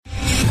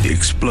The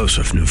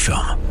explosive new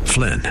film,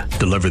 Flynn,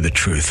 deliver the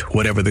truth,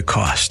 whatever the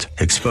cost,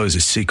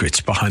 exposes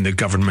secrets behind the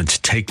government's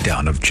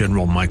takedown of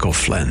General Michael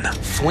Flynn.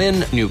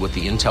 Flynn knew what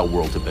the intel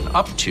world had been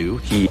up to.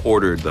 He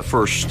ordered the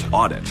first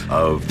audit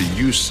of the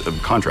use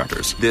of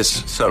contractors.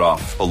 This set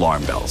off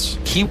alarm bells.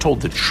 He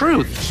told the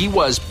truth. He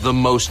was the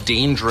most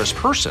dangerous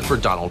person for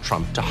Donald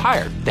Trump to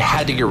hire. They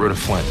had to get rid of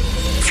Flynn.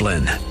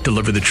 Flynn,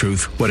 deliver the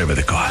truth, whatever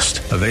the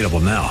cost. Available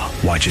now.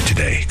 Watch it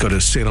today. Go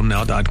to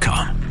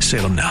salemnow.com.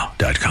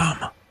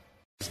 salemnow.com.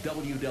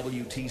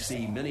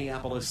 WWTC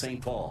Minneapolis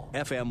St. Paul,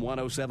 FM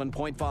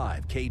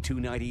 107.5,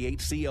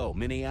 K298CO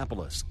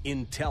Minneapolis,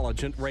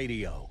 Intelligent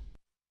Radio.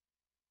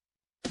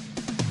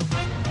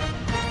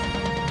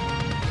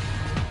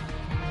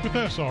 With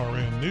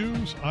SRN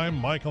News, I'm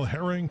Michael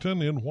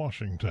Harrington in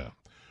Washington.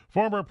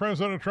 Former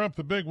President Trump,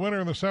 the big winner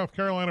in the South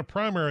Carolina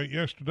primary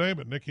yesterday,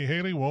 but Nikki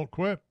Haley won't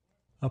quit.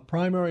 A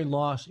primary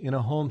loss in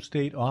a home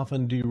state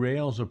often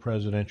derails a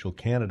presidential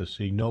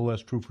candidacy. No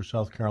less true for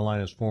South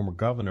Carolina's former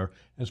governor,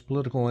 as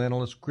political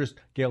analyst Chris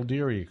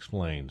Galdieri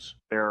explains.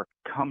 There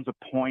comes a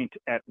point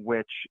at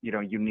which,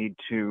 you need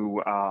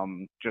to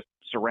just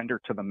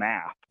surrender to the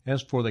math.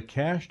 As for the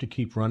cash to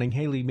keep running,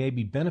 Haley may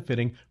be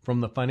benefiting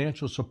from the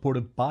financial support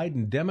of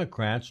Biden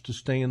Democrats to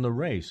stay in the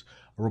race.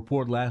 A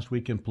report last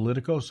week in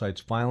Politico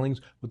cites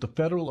filings with the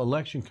Federal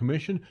Election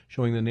Commission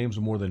showing the names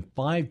of more than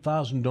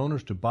 5,000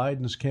 donors to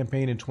Biden's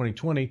campaign in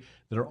 2020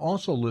 that are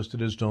also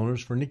listed as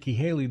donors for Nikki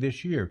Haley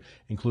this year,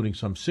 including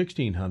some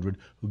 1,600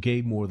 who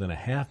gave more than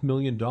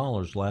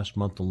 $500,000 last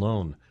month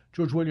alone.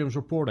 George Williams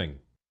reporting.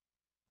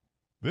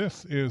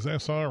 This is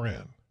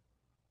SRN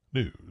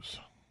News.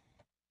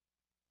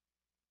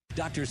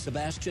 Dr.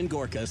 Sebastian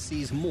Gorka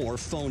sees more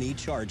phony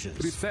charges.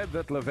 It is said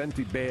that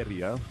Lavrenti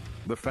Beria,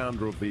 the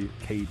founder of the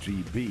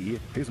KGB,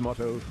 his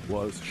motto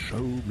was,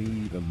 "Show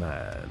me the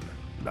man,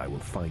 and I will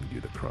find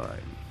you the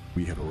crime."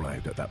 We have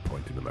arrived at that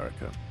point in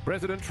America.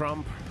 President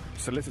Trump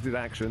solicited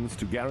actions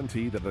to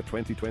guarantee that the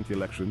 2020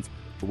 elections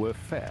were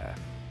fair.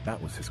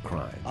 That was his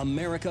crime.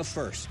 America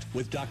First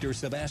with Dr.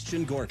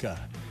 Sebastian Gorka.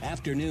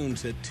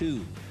 Afternoons at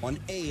 2 on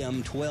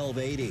AM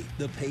 1280.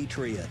 The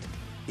Patriot.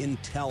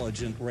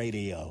 Intelligent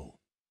Radio.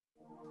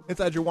 It's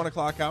at your 1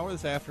 o'clock hour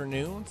this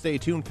afternoon. Stay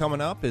tuned.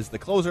 Coming up is the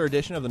closer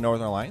edition of the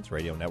Northern Alliance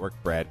Radio Network,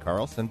 Brad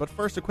Carlson. But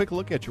first, a quick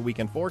look at your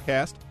weekend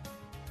forecast.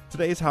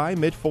 Today's high,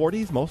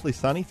 mid-40s, mostly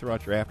sunny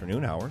throughout your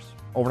afternoon hours.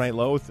 Overnight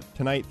low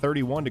tonight,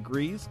 31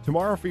 degrees.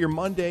 Tomorrow for your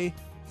Monday,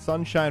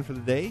 sunshine for the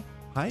day,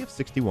 high of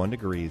 61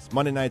 degrees.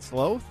 Monday night's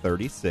low,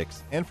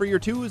 36. And for your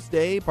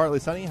Tuesday, partly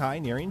sunny, high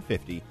nearing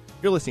 50.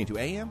 You're listening to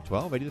AM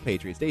 1280 The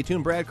Patriot. Stay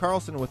tuned. Brad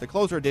Carlson with the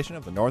closer edition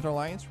of the Northern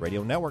Alliance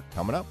Radio Network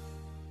coming up.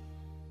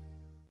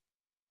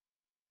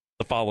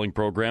 The following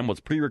program was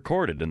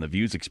pre-recorded, and the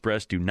views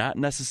expressed do not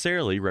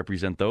necessarily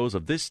represent those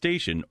of this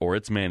station or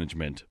its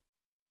management.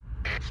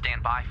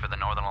 Stand by for the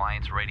Northern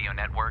Alliance Radio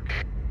Network.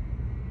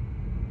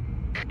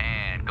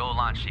 And go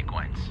launch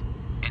sequence.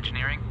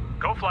 Engineering?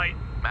 Go flight.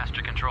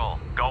 Master control?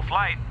 Go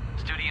flight.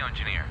 Studio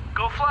engineer?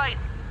 Go flight.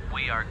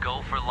 We are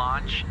go for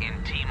launch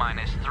in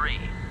T-minus 3,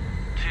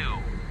 2,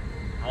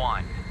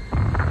 1.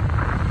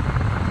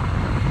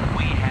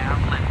 We have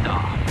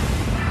liftoff.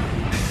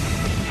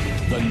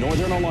 The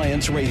Northern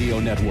Alliance Radio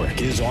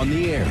Network is on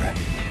the air.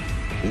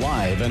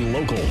 Live and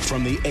local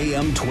from the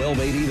AM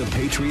 1280 The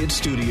Patriot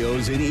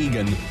Studios in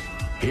Eagan.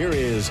 Here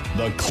is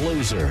the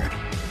closer,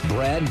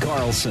 Brad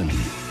Carlson.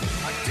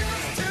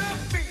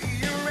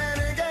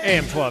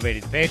 AM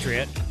 1280 The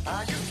Patriot.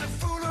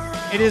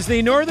 It is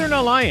the Northern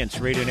Alliance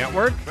Radio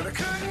Network.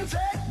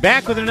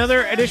 Back with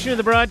another edition of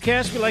the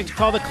broadcast we like to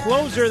call the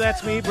closer.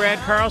 That's me, Brad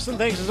Carlson.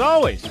 Thanks as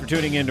always for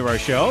tuning into our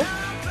show.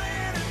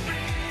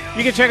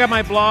 You can check out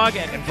my blog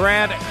at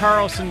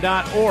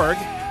bradcarlson.org.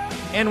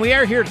 And we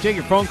are here to take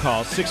your phone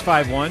calls,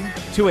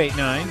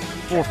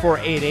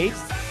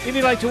 651-289-4488. If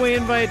you'd like to weigh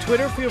in via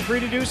Twitter, feel free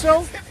to do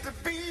so.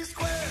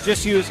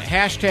 Just use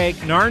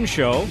hashtag NARN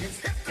Show.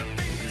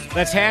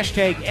 That's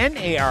hashtag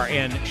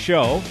NARN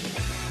Show.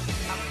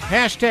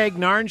 Hashtag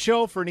NARN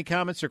Show for any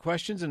comments or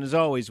questions. And as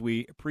always,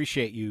 we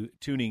appreciate you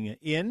tuning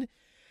in.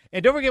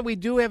 And don't forget, we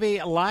do have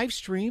a live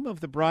stream of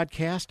the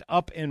broadcast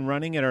up and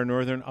running at our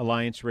Northern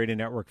Alliance Radio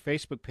Network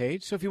Facebook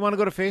page. So if you want to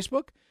go to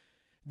Facebook,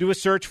 do a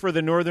search for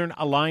the Northern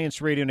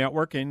Alliance Radio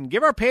Network and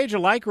give our page a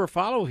like or a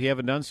follow if you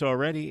haven't done so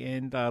already.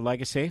 And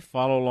like I say,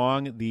 follow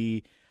along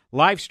the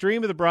live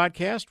stream of the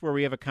broadcast where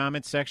we have a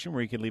comment section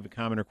where you can leave a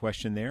comment or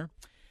question there.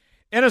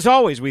 And as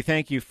always, we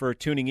thank you for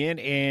tuning in,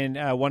 and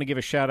I want to give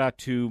a shout-out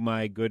to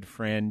my good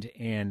friend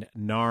and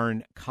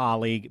NARN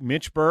colleague,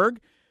 Mitch Berg,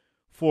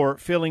 for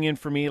filling in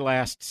for me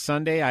last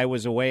Sunday. I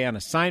was away on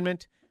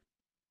assignment.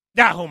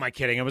 Who am I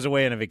kidding? I was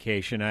away on a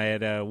vacation. I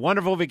had a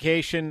wonderful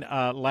vacation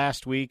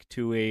last week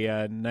to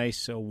a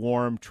nice,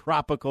 warm,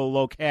 tropical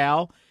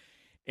locale,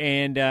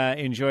 and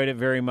enjoyed it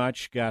very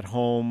much. Got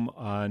home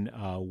on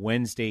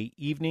Wednesday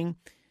evening,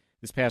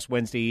 this past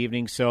Wednesday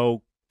evening,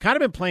 so kind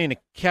of been playing to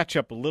catch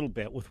up a little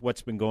bit with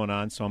what's been going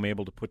on, so I'm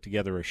able to put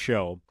together a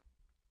show.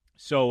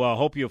 So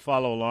hope you'll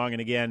follow along.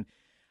 And again,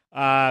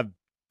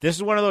 this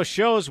is one of those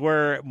shows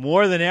where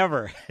more than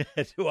ever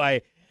do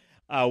I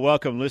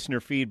welcome listener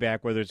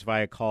feedback, whether it's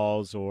via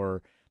calls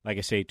or, like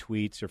I say,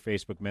 tweets or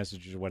Facebook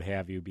messages or what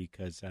have you,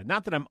 because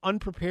not that I'm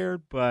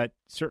unprepared, but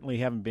certainly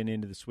haven't been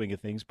into the swing of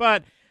things.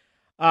 But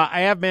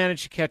I have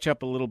managed to catch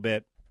up a little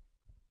bit.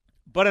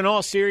 But in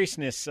all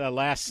seriousness,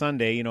 last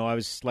Sunday, I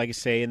was, like I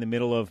say, in the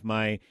middle of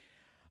my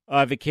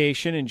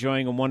vacation,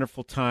 enjoying a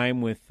wonderful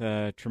time with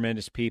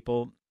tremendous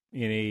people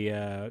in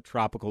a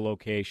tropical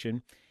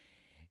location,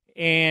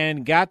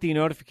 and got the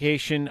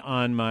notification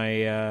on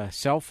my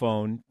cell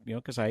phone,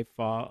 because I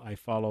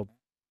follow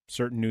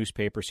certain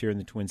newspapers here in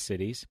the Twin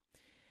Cities,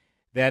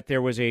 that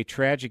there was a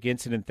tragic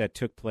incident that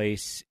took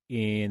place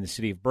in the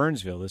city of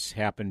Burnsville. This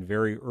happened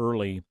very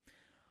early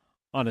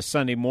on a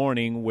Sunday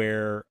morning,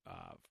 where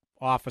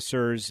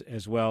officers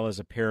as well as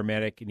a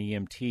paramedic and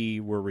EMT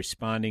were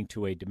responding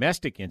to a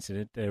domestic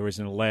incident. There was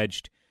an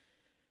alleged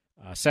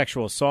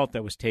sexual assault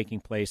that was taking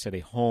place at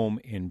a home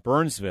in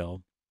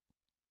Burnsville.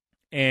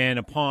 And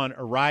upon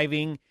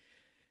arriving,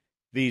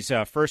 these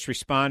first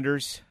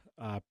responders,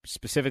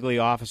 specifically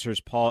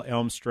officers Paul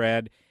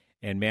Elmstrad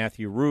and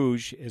Matthew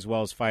Rouge, as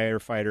well as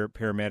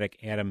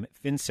paramedic Adam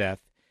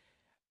Finseth,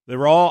 they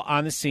were all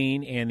on the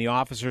scene, and the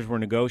officers were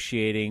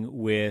negotiating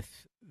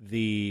with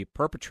the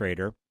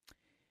perpetrator.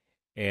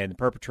 And the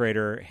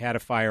perpetrator had a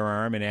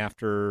firearm, and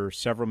after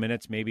several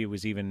minutes, maybe it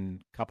was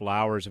even a couple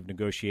hours of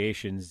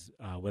negotiations,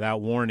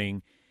 without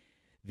warning,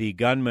 the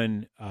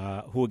gunman,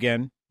 who,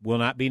 again, will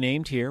not be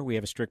named here. We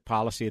have a strict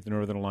policy at the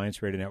Northern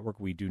Alliance Radio Network.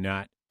 We do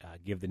not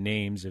give the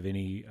names of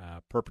any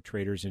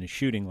perpetrators in a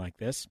shooting like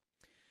this.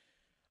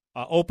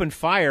 Opened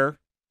fire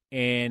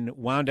and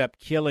wound up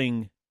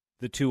killing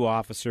the two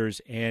officers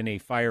and a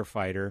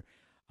firefighter.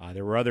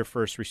 There were other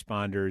first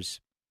responders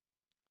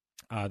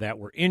that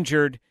were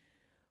injured,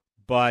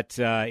 but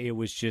it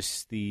was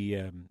just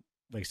the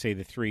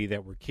three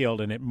that were killed,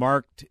 and it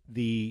marked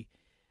the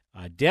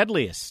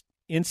deadliest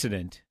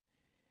incident,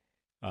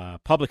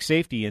 public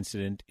safety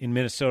incident in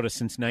Minnesota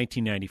since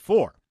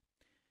 1994.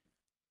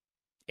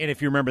 And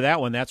if you remember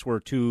that one, that's where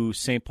two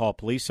St. Paul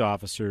police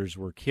officers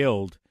were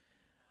killed.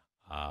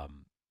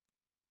 And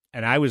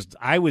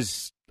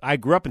I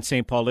grew up in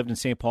St. Paul, lived in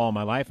St. Paul all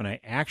my life, and I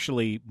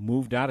actually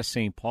moved out of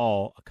St.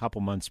 Paul a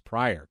couple months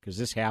prior, because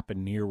this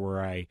happened near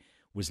where I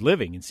was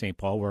living in St.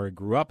 Paul, where I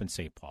grew up in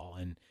St. Paul.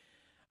 And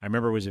I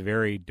remember it was a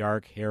very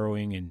dark,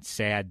 harrowing, and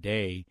sad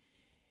day.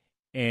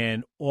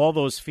 And all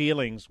those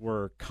feelings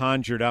were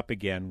conjured up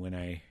again when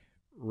I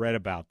read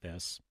about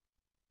this.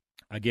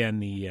 Again,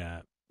 the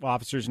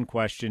officers in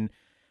question,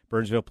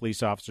 Burnsville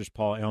police officers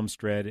Paul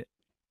Elmstrand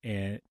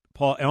and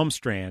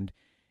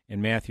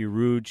Matthew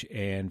Rouge,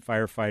 and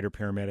firefighter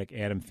paramedic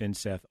Adam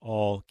Finseth,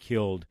 all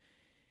killed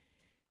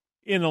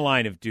in the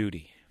line of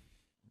duty.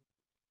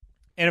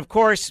 And of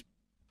course,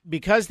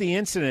 because the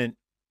incident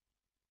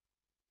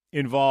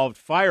involved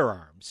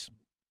firearms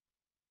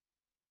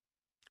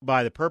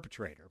by the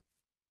perpetrator,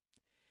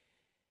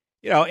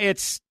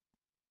 it's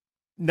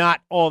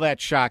not all that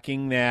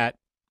shocking that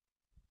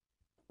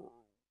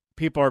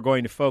people are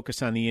going to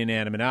focus on the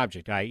inanimate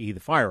object, i.e. the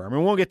firearm.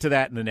 And we'll get to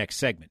that in the next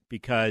segment,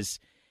 because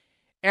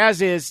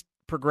as is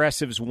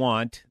progressives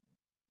want,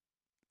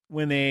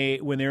 when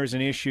there's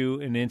an issue,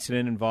 an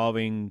incident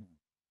involving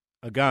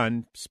a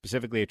gun,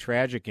 specifically a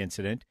tragic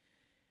incident,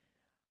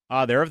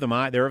 they're of the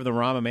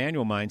Rahm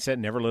Emanuel mindset,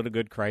 never let a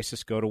good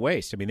crisis go to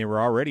waste. I mean, they were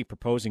already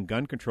proposing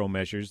gun control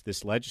measures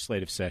this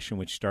legislative session,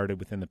 which started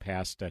within the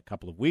past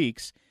couple of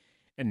weeks,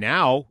 and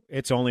now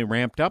it's only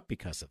ramped up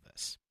because of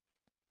this.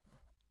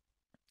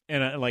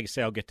 And like I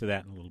say, I'll get to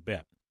that in a little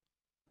bit.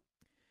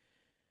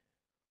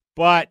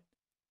 But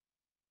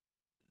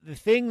the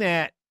thing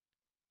that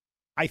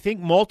I think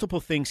multiple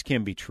things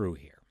can be true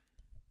here.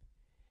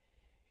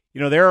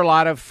 There are a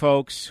lot of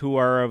folks who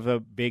are of a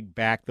big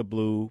back the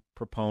blue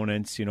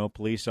proponents.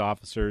 Police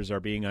officers are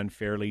being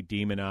unfairly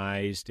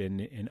demonized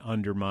and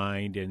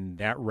undermined, and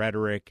that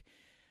rhetoric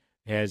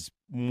has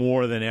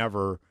more than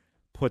ever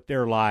put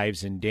their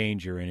lives in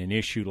danger, and an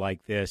issue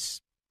like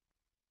this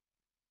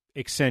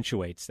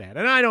accentuates that.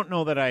 And I don't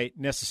know that I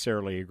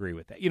necessarily agree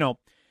with that.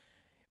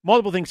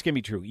 Multiple things can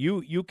be true.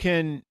 You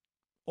can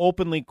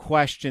openly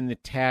question the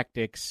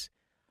tactics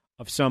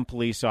of some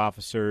police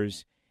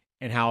officers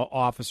and how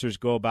officers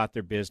go about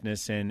their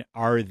business, and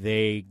are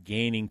they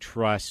gaining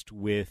trust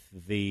with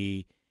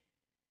the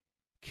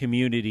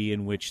community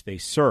in which they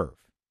serve.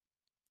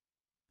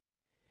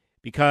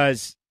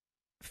 Because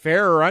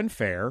fair or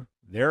unfair,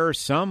 there are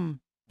some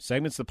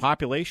segments of the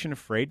population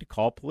afraid to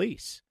call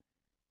police.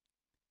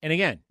 And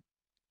again,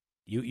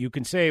 you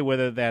can say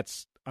whether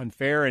that's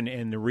unfair,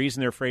 and the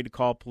reason they're afraid to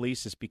call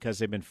police is because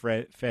they've been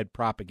fed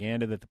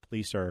propaganda that the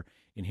police are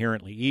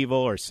inherently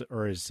evil,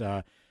 or as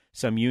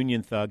some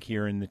union thug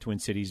here in the Twin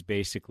Cities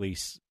basically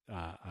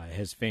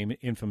has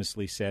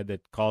infamously said,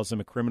 that calls them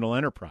a criminal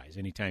enterprise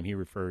anytime he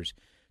refers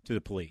to the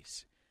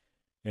police.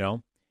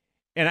 And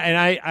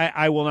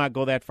I will not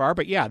go that far,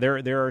 but yeah,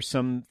 there are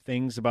some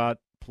things about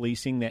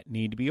policing that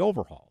need to be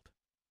overhauled.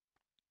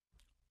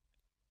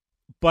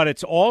 But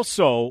it's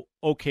also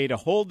okay to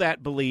hold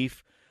that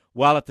belief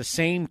while at the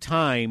same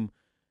time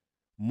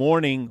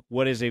mourning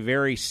what is a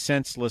very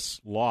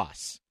senseless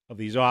loss of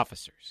these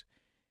officers.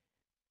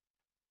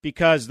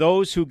 Because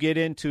those who get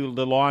into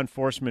the law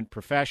enforcement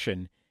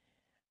profession,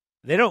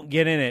 they don't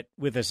get in it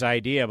with this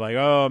idea of like,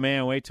 oh,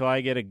 man, wait till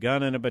I get a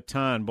gun and a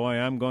baton. Boy,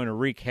 I'm going to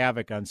wreak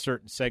havoc on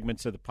certain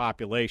segments of the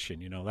population.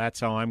 You know, that's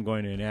how I'm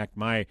going to enact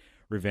my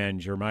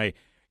revenge or my,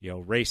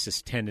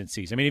 racist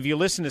tendencies. I mean, if you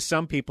listen to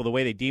some people, the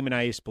way they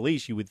demonize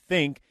police, you would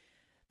think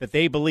that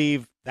they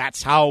believe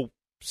that's how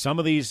some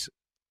of these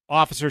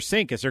officers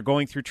think as they're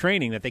going through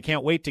training, that they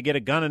can't wait to get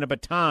a gun and a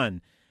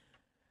baton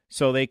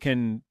so they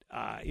can,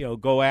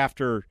 go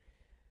after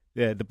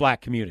the black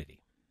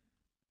community.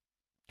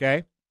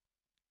 Okay?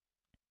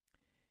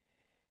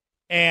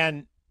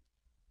 And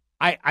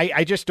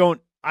I just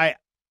don't,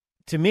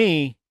 to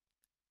me,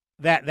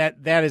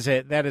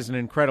 that is an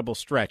incredible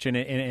stretch, and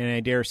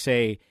I dare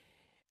say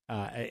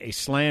a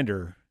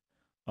slander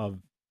of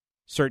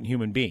certain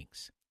human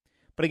beings.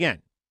 But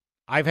again,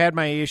 I've had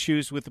my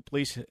issues with the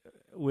police.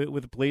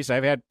 With the police,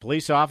 I've had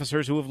police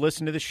officers who have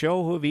listened to the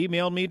show who have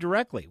emailed me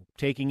directly,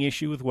 taking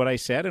issue with what I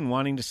said and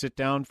wanting to sit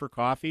down for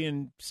coffee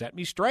and set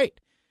me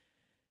straight.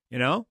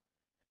 And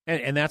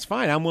that's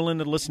fine. I'm willing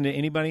to listen to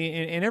anybody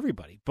and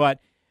everybody.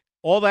 But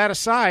all that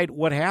aside,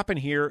 what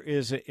happened here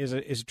is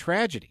a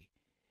tragedy.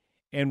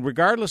 And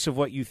regardless of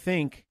what you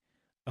think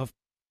of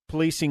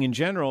policing in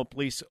general,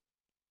 police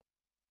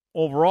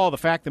overall, the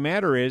fact of the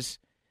matter is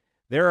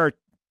there are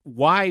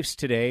wives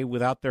today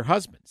without their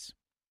husbands.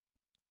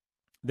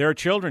 There are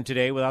children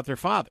today without their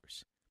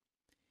fathers.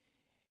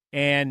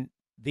 And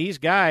these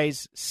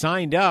guys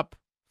signed up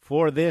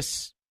for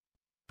this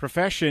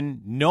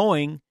profession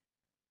knowing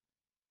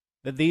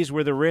that these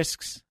were the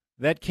risks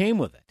that came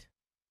with it.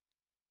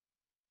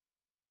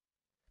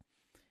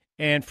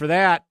 And for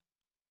that,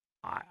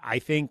 I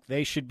think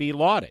they should be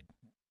lauded,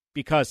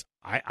 because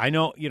I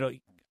know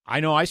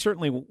I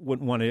certainly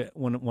wouldn't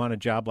want a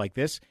job like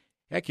this.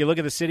 Heck, you look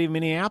at the city of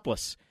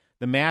Minneapolis,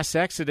 the mass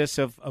exodus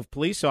of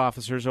police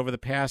officers over the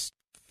past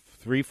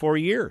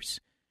 3-4 years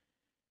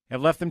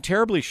have left them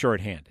terribly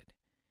shorthanded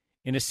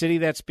in a city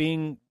that's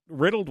being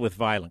riddled with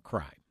violent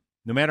crime.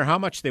 No matter how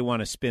much they want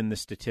to spin the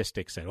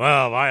statistics and,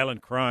 well,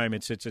 violent crime,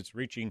 it's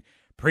reaching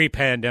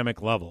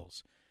pre-pandemic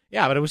levels.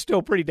 Yeah, but it was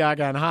still pretty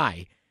doggone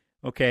high,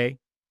 okay,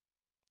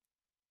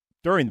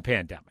 during the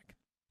pandemic.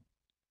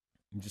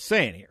 I'm just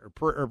saying here,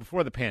 or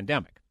before the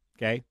pandemic,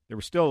 okay? There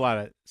were still a lot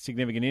of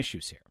significant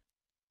issues here.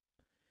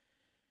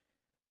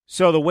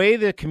 So the way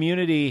the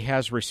community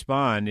has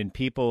responded and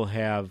people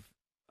have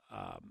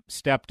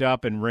stepped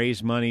up and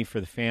raised money for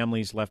the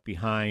families left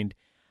behind,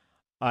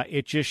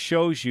 it just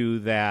shows you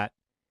that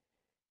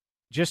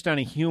just on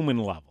a human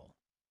level,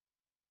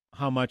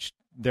 how much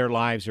their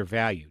lives are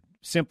valued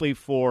simply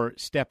for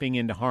stepping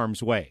into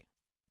harm's way.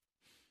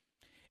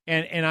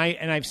 And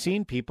I've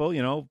seen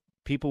people,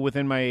 people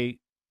within my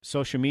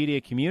social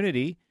media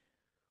community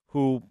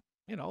who,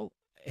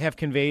 have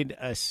conveyed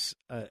a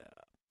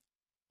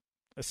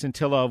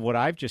scintilla of what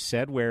I've just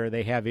said, where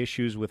they have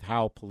issues with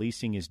how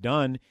policing is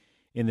done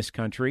in this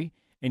country,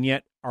 and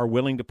yet are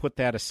willing to put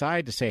that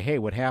aside to say, hey,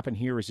 what happened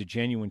here is a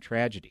genuine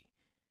tragedy.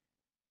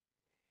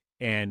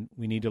 And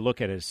we need to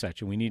look at it as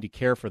such, and we need to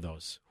care for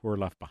those who are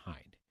left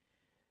behind.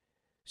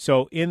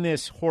 So in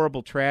this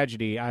horrible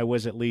tragedy, I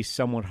was at least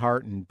somewhat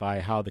heartened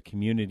by how the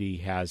community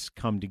has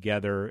come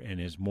together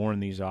and has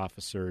mourned these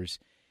officers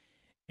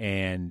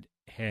and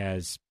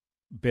has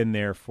been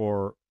there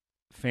for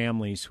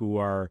families who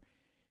are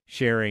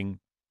sharing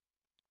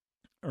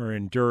or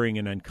enduring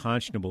an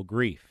unconscionable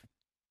grief.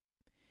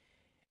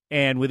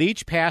 And with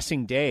each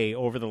passing day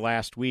over the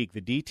last week, the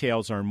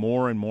details are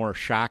more and more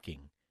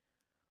shocking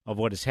of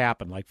what has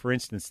happened. Like, for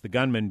instance, the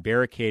gunman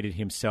barricaded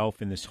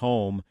himself in this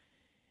home,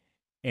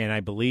 and I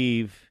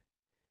believe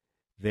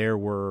there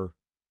were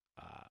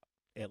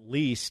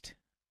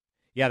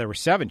there were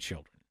 7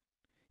 children.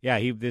 Yeah,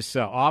 this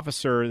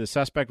officer, the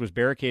suspect, was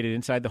barricaded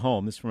inside the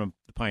home. This is from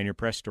the Pioneer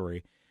Press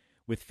story,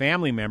 with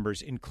family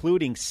members,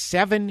 including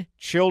 7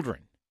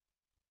 children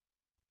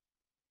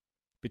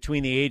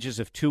between the ages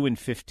of 2 and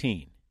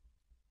 15.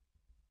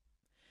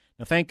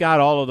 Now, thank God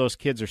all of those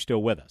kids are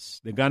still with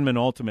us. The gunman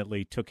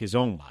ultimately took his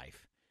own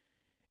life,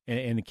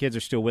 and the kids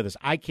are still with us.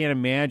 I can't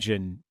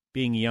imagine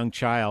being a young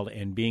child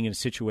and being in a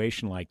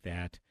situation like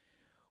that,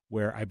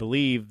 where I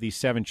believe these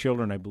 7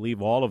 children, I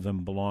believe all of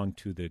them belong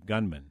to the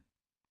gunman.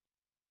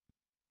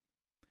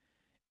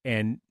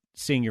 And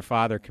seeing your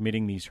father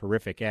committing these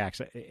horrific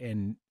acts,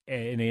 and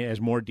as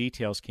more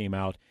details came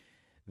out,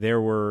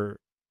 there were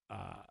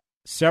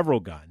several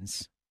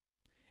guns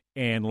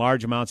and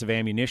large amounts of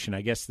ammunition.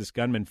 I guess this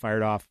gunman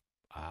fired off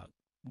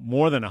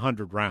more than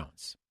 100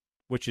 rounds,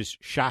 which is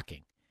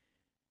shocking.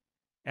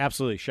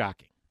 Absolutely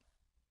shocking.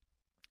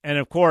 And,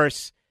 of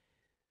course,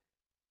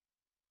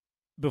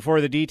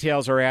 before the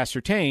details are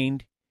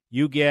ascertained,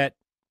 you get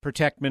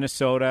Protect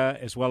Minnesota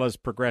as well as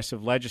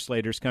progressive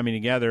legislators coming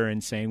together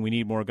and saying we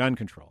need more gun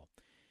control.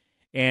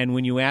 And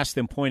when you ask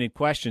them pointed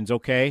questions,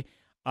 okay,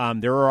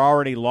 there are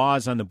already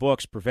laws on the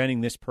books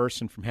preventing this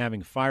person from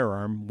having a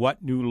firearm.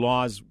 What new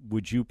laws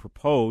would you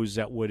propose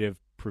that would have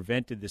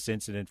prevented this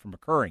incident from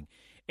occurring.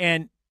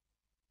 And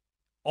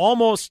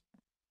almost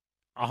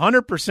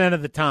 100%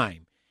 of the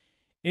time,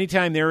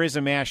 anytime there is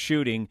a mass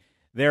shooting,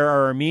 there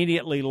are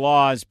immediately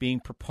laws being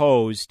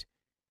proposed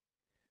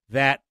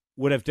that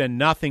would have done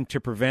nothing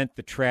to prevent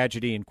the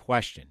tragedy in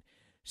question.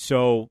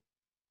 So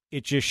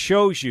it just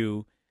shows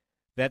you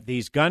that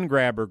these gun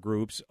grabber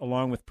groups,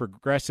 along with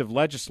progressive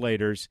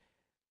legislators,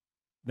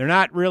 they're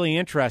not really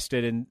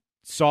interested in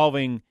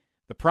solving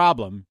the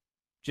problem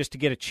just to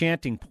get a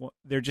chanting point.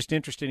 They're just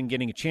interested in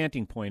getting a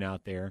chanting point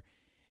out there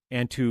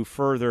and to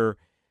further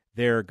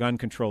their gun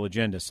control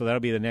agenda. So that'll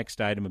be the next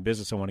item of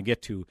business I want to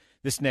get to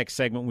this next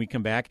segment when we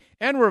come back.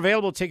 And we're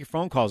available to take your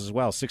phone calls as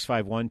well,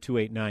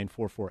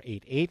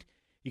 651-289-4488.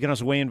 You can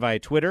also weigh in via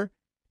Twitter.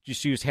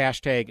 Just use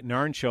hashtag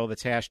NARN Show.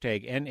 That's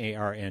hashtag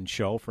NARN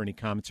Show for any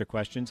comments or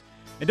questions.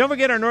 And don't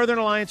forget our Northern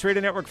Alliance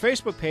Radio Network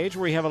Facebook page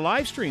where we have a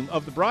live stream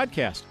of the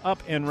broadcast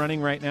up and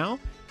running right now.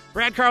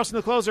 Brad Carlson,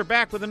 the closer,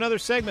 back with another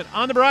segment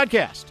on the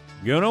broadcast.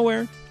 Go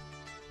nowhere.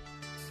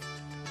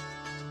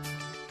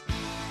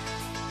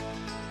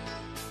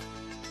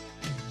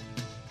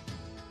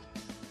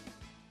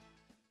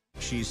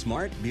 She's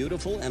smart,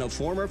 beautiful, and a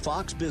former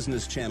Fox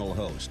Business Channel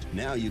host.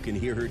 Now you can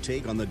hear her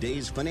take on the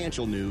day's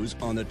financial news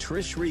on The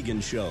Trish Regan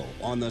Show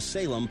on the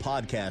Salem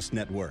Podcast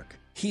Network.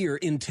 Hear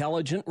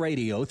intelligent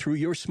radio through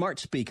your smart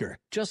speaker.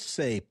 Just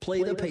say,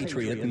 play the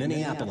Patriot,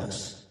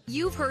 Minneapolis.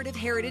 You've heard of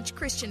Heritage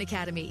Christian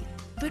Academy,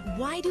 but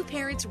why do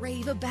parents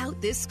rave about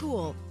this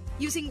school?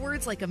 Using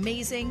words like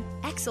amazing,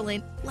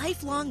 excellent,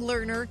 lifelong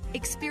learner,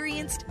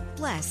 experienced,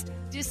 blessed.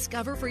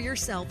 Discover for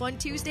yourself on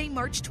Tuesday,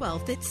 March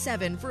 12th at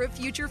 7 for a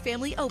future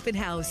family open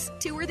house.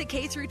 Tour the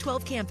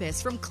K-12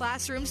 campus from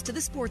classrooms to the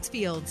sports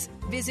fields.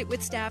 Visit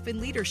with staff and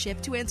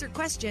leadership to answer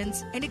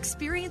questions and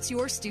experience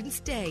your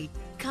students' day.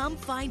 Come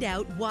find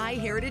out why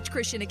Heritage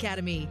Christian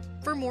Academy.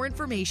 For more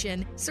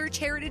information, search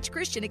Heritage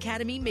Christian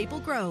Academy, Maple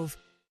Grove.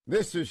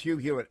 This is Hugh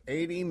Hewitt.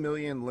 80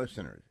 million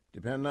listeners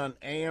depend on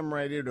AM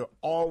radio to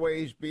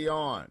always be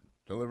on,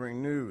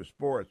 delivering news,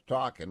 sports,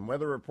 talk, and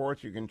weather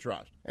reports you can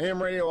trust. AM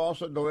radio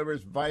also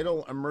delivers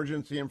vital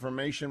emergency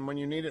information when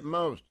you need it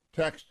most.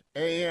 Text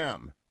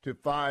AM to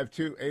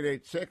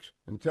 52886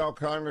 and tell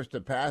Congress to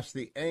pass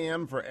the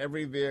AM for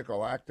Every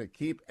Vehicle Act to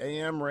keep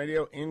AM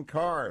radio in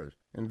cars.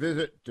 And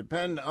visit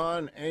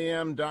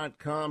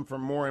dependonam.com for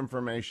more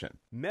information.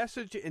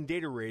 Message and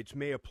data rates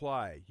may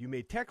apply. You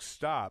may text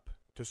STOP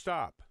to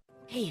stop.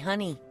 Hey,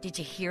 honey, did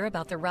you hear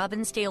about the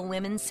Robbinsdale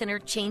Women's Center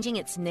changing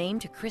its name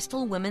to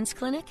Crystal Women's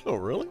Clinic? Oh,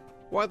 really?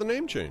 Why the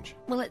name change?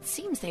 Well, it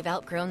seems they've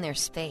outgrown their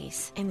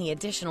space, and the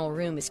additional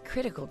room is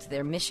critical to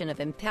their mission of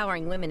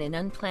empowering women in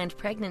unplanned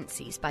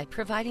pregnancies by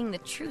providing the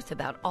truth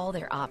about all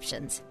their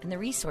options and the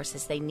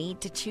resources they need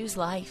to choose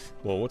life.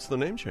 Well, what's the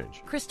name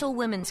change? Crystal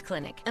Women's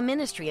Clinic, a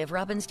ministry of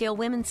Robbinsdale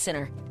Women's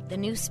Center. The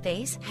new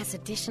space has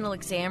additional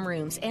exam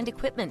rooms and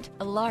equipment,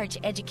 a large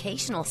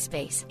educational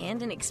space,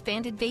 and an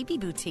expanded baby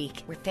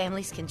boutique where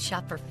families can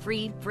shop for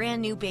free,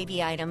 brand new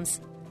baby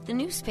items. The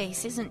new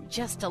space isn't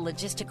just a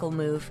logistical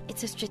move.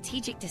 It's a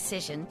strategic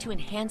decision to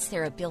enhance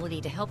their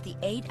ability to help the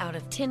 8 out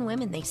of 10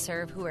 women they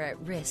serve who are at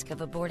risk of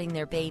aborting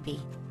their baby.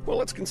 Well,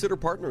 let's consider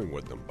partnering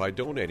with them by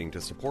donating to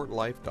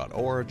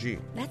supportlife.org.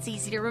 That's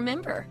easy to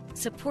remember.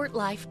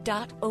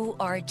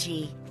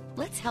 Supportlife.org.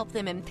 Let's help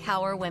them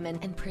empower women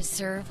and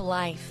preserve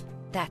life.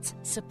 That's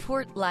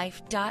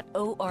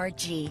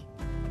supportlife.org.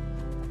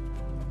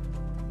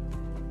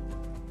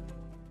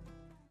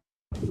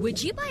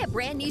 Would you buy a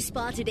brand new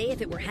spa today if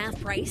it were half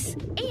price?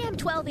 AM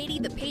 1280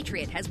 The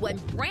Patriot has one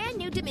brand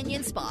new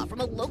Dominion spa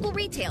from a local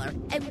retailer,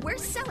 and we're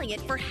selling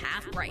it for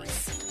half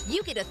price.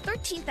 You get a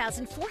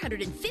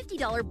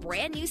 $13,450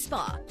 brand new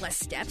spa, plus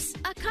steps,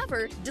 a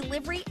cover,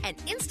 delivery, and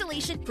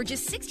installation for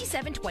just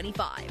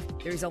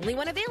 $67.25. There's only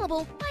one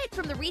available. Buy it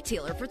from the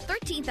retailer for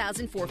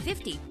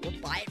 $13,450, or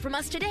buy it from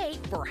us today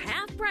for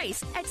half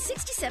price at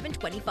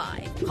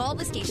 $67.25. Call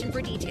the station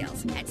for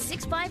details at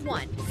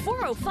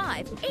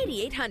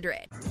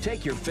 651-405-8800.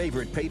 Take your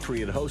favorite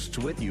Patriot hosts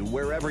with you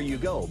wherever you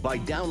go by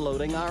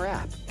downloading our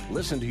app.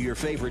 Listen to your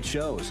favorite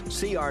shows,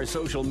 see our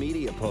social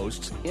media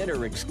posts,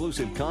 enter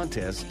exclusive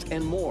contests,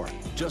 and more.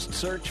 Just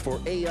search for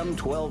AM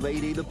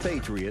 1280 The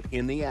Patriot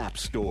in the App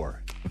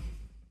Store.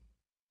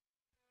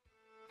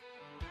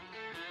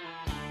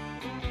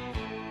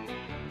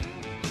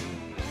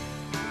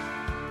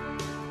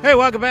 Hey,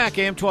 welcome back.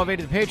 AM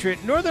 1280 The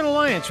Patriot, Northern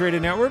Alliance Radio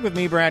Network with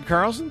me, Brad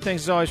Carlson.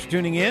 Thanks as always for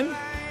tuning in.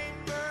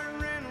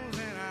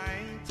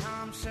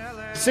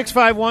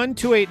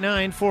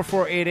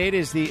 651-289-4488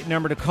 is the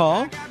number to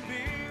call.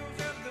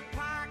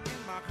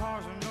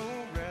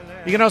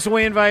 You can also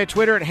weigh in via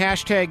Twitter at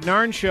hashtag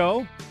NARN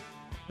Show.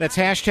 That's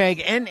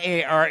hashtag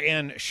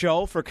NARN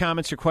Show for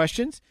comments or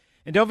questions.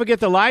 And don't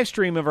forget the live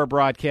stream of our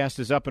broadcast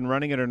is up and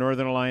running at our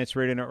Northern Alliance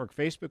Radio Network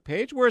Facebook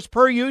page, where, as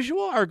per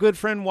usual, our good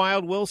friend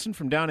Wild Wilson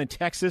from down in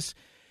Texas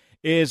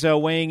is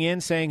weighing in,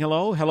 saying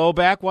hello. Hello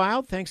back,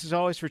 Wild. Thanks as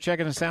always for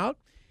checking us out.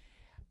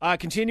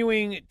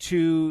 Continuing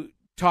to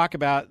talk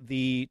about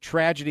the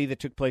tragedy that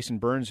took place in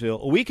Burnsville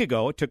a week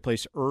ago. It took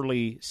place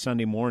early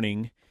Sunday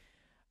morning.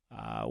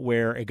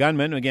 where a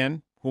gunman,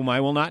 again, whom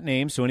I will not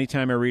name, so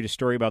anytime I read a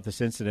story about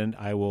this incident,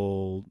 I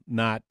will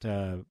not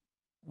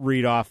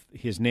read off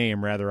his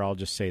name. Rather, I'll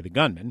just say the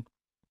gunman.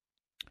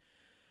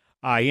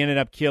 He ended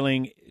up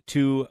killing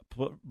 2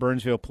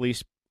 Burnsville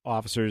police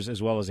officers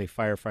as well as a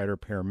firefighter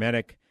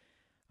paramedic.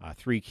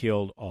 3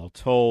 killed all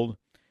told.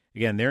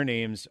 Again, their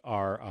names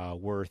are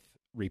worth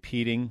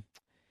repeating.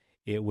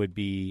 It would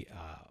be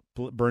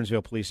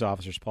Burnsville police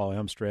officers Paul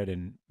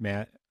Elmstrand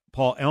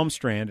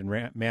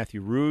and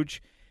Matthew Rouge,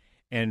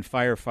 and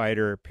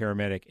firefighter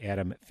paramedic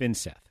Adam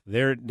Finseth.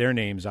 Their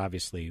names,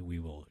 obviously, we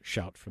will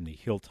shout from the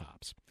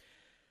hilltops.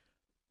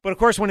 But, of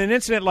course, when an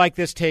incident like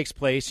this takes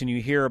place and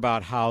you hear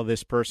about how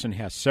this person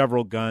has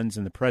several guns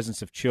in the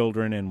presence of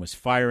children and was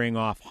firing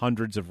off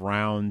hundreds of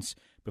rounds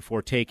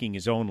before taking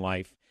his own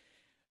life,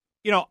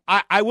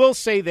 I will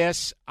say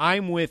this.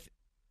 I'm with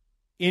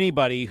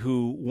anybody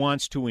who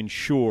wants to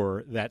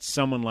ensure that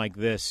someone like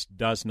this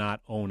does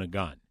not own a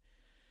gun,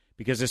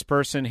 because this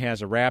person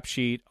has a rap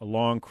sheet, a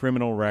long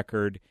criminal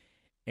record,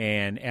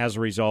 and as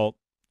a result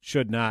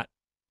should not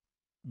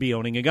be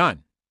owning a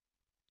gun.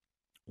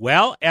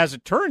 Well, as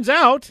it turns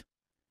out,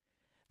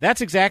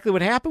 that's exactly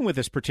what happened with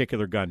this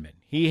particular gunman.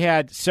 He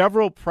had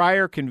several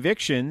prior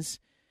convictions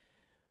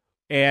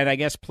and I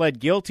guess pled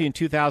guilty in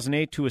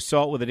 2008 to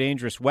assault with a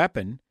dangerous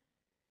weapon,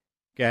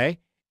 okay,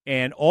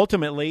 and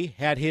ultimately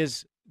had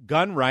his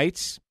gun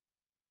rights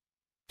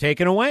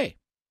taken away.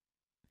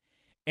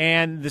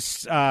 And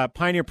this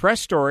Pioneer Press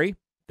story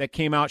that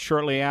came out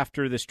shortly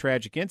after this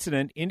tragic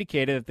incident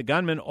indicated that the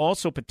gunman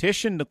also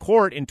petitioned the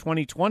court in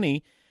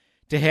 2020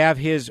 to have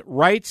his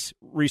rights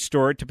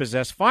restored to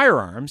possess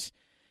firearms,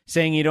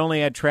 saying he'd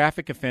only had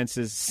traffic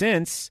offenses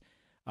since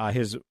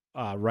his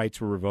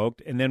rights were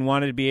revoked, and then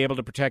wanted to be able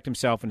to protect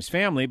himself and his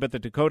family. But the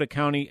Dakota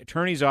County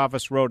Attorney's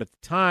Office wrote at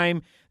the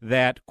time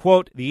that,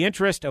 quote, the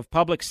interest of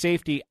public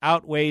safety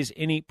outweighs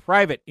any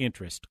private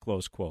interest,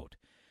 close quote,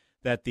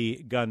 that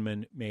the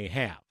gunman may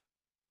have.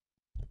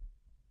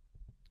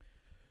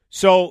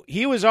 So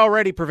he was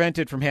already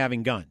prevented from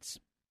having guns.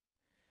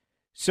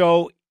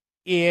 So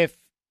if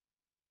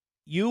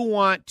you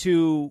want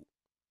to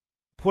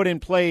put in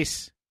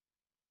place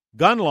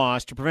gun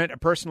laws to prevent a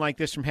person like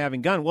this from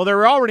having guns, well,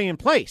 they're already in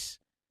place.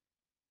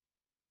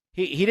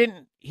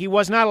 He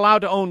was not allowed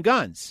to own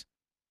guns.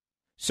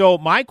 So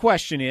my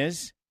question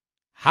is,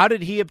 how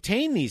did he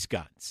obtain these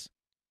guns?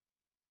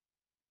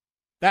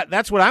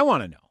 That's what I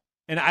want to know.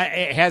 And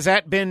has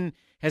that been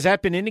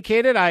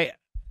indicated?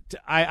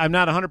 I'm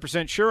not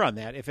 100% sure on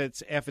that if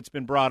it's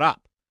been brought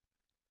up.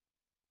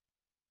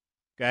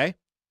 Okay?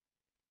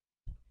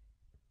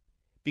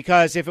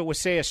 Because if it was,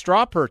 say, a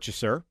straw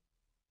purchaser,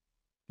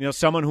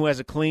 someone who has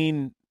a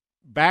clean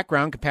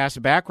background, can pass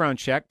a background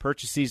check,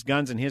 purchase these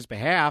guns on his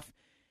behalf,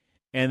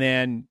 and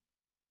then,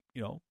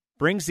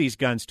 brings these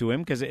guns to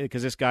him because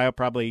this guy will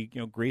probably,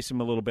 grease him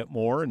a little bit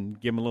more and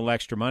give him a little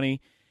extra money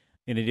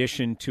in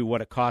addition to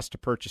what it costs to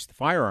purchase the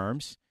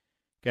firearms.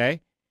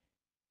 Okay?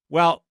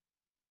 Well,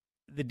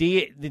 the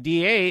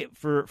DA,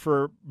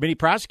 for many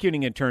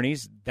prosecuting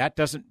attorneys, that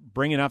doesn't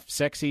bring enough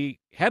sexy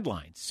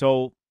headlines.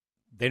 So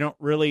they don't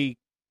really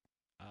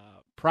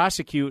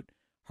prosecute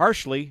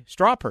harshly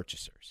straw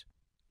purchasers.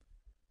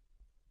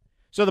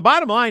 So the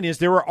bottom line is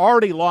there were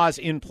already laws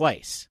in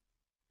place.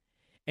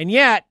 And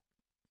yet,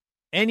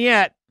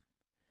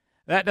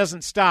 that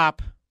doesn't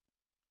stop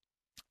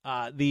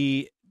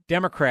the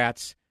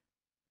Democrats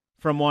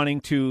from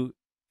wanting to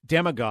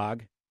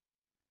demagogue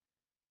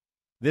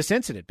this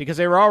incident, because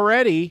they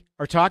are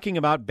talking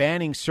about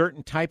banning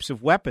certain types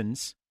of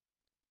weapons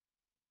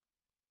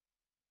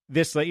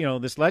this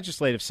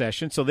legislative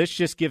session. So this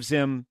just gives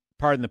them,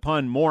 pardon the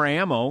pun, more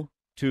ammo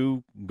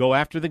to go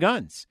after the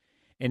guns.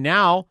 And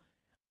now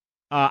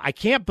I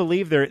can't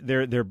believe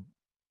they're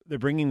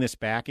bringing this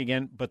back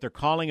again, but they're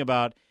calling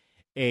about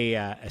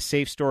a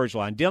safe storage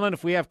law. And Dylan,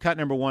 if we have cut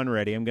number 1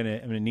 ready, I'm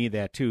gonna need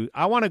that too.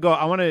 I want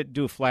to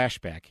do a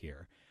flashback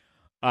here.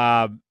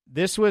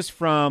 This was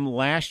from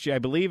last year. I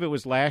believe it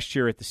was last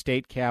year at the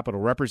state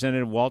capitol.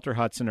 Representative Walter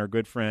Hudson, our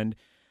good friend,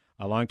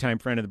 a longtime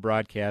friend of the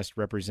broadcast,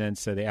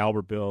 represents the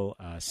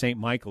Albertville, St.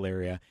 Michael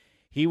area.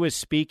 He was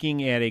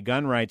speaking at a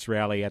gun rights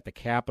rally at the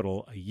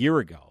Capitol a year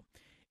ago.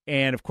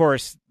 And, of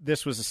course,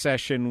 this was a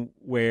session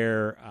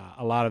where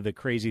a lot of the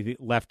crazy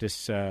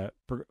leftist,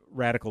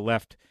 radical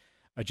left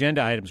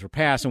agenda items were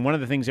passed. And one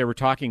of the things they were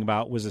talking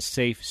about was a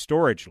safe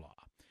storage law.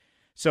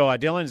 So,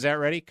 Dylan, is that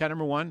ready? Cut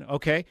number 1?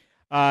 Okay.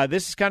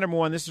 This is cut number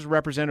 1. This is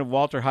Representative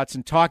Walter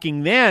Hudson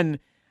talking then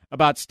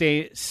about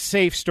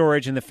safe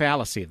storage and the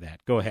fallacy of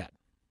that. Go ahead.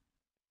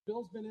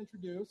 Bill's been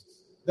introduced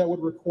that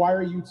would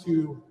require you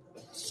to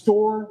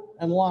store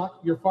and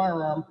lock your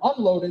firearm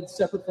unloaded,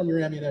 separate from your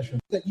ammunition.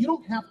 That you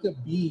don't have to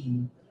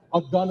be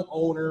a gun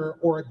owner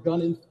or a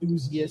gun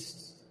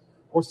enthusiast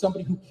or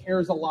somebody who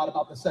cares a lot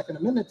about the Second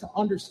Amendment to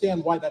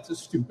understand why that's a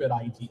stupid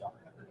idea.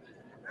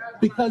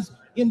 Because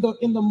in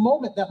the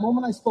moment, that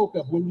moment I spoke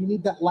of, when you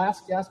need that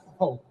last gasp of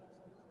hope,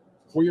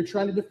 where you're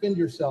trying to defend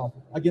yourself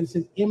against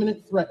an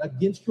imminent threat,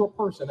 against your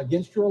person,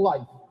 against your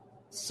life,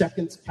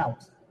 seconds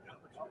count.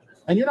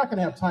 And you're not going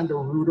to have time to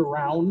root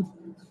around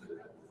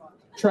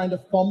trying to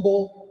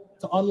fumble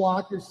to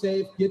unlock your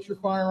safe, get your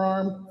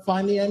firearm,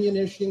 find the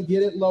ammunition,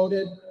 get it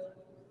loaded,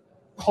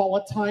 call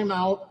a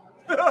timeout,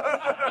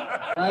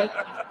 right?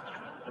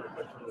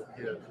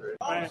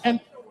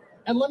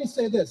 And let me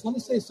say this. Let me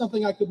say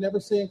something I could never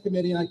say in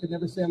committee and I could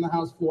never say on the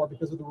House floor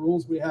because of the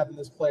rules we have in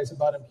this place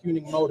about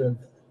impugning motive.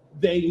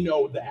 They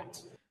know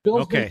that.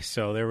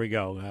 So there we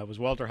go. It was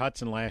Walter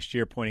Hudson last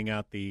year pointing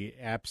out the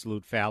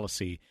absolute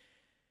fallacy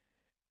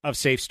of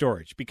safe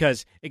storage.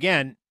 Because,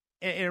 again,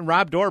 and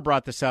Rob Dorr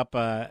brought this up,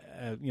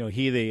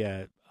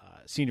 the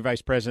senior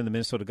vice president of the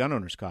Minnesota Gun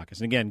Owners Caucus.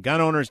 And, again,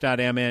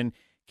 gunowners.mn,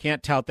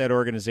 can't tout that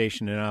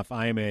organization enough.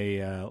 I am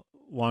a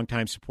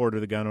longtime supporter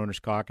of the Gun Owners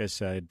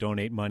Caucus. I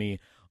donate money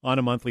on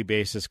a monthly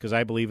basis because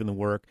I believe in the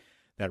work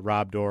that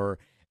Rob Dorr,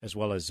 as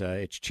well as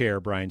its chair,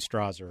 Brian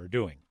Strasser, are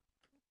doing.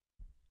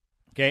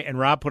 Okay, and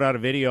Rob put out a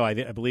video, I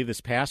believe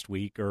this past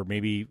week, or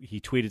maybe he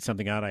tweeted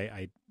something out,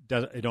 I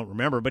don't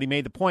remember, but he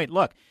made the point,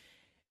 look,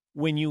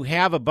 when you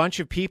have a bunch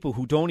of people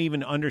who don't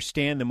even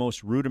understand the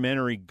most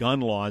rudimentary gun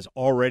laws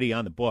already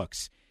on the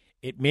books,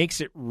 it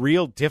makes it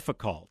real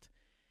difficult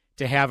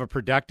to have a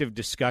productive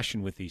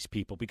discussion with these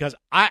people because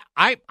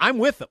I'm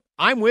with them.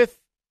 I'm with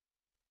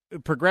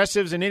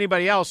progressives and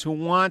anybody else who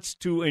wants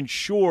to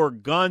ensure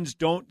guns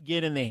don't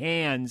get in the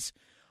hands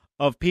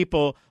of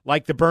people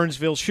like the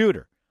Burnsville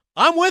shooter.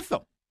 I'm with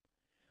them.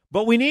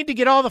 But we need to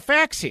get all the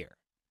facts here.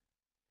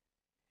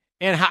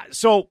 And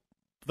so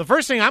the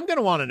first thing I'm going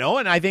to want to know,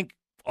 and I think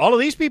all of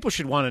these people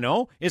should want to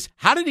know, is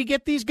how did he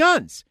get these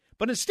guns?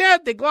 But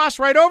instead, they gloss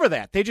right over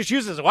that. They just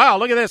use this, wow,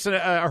 look at this,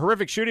 a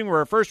horrific shooting where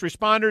our first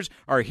responders,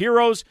 our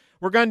heroes,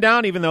 were gunned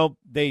down, even though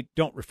they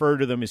don't refer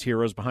to them as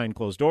heroes behind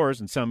closed doors,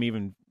 and some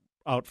even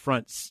out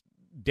front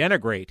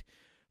denigrate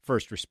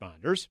first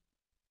responders.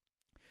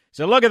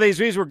 So look at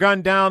these were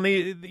gunned down.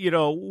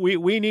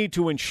 We need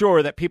to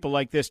ensure that people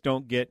like this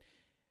don't get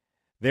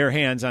their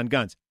hands on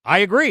guns. I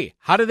agree.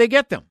 How do they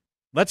get them?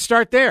 Let's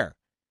start there.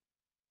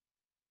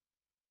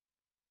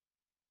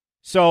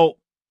 So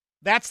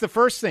that's the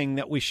first thing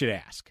that we should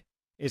ask,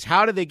 is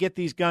how do they get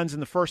these guns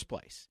in the first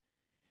place?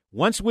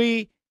 Once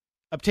we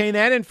obtain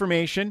that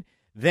information,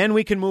 then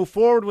we can move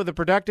forward with a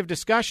productive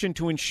discussion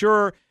to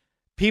ensure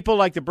people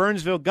like the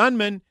Burnsville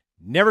gunman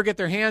never get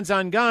their hands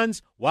on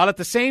guns, while at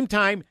the same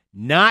time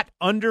not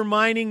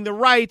undermining the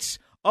rights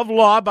of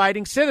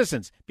law-abiding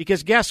citizens.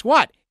 Because guess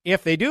what?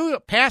 If they do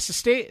pass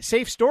a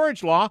safe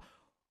storage law,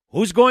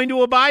 who's going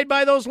to abide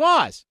by those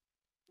laws?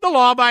 The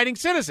law-abiding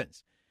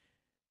citizens.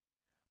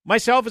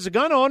 Myself as a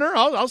gun owner,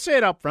 I'll say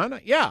it up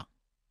front. Yeah,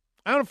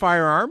 I own a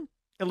firearm,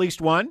 at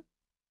least one.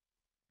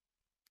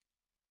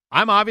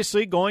 I'm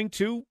obviously going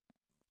to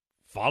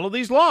follow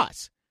these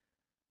laws.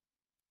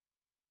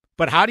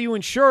 But how do you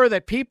ensure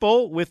that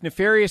people with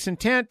nefarious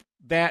intent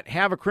that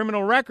have a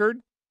criminal record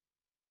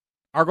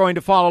are going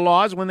to follow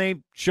laws when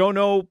they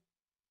show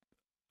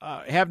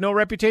have no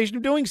reputation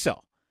of doing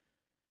so?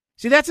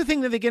 See, that's the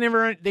thing that they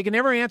can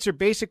never answer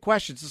basic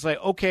questions. It's like,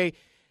 okay,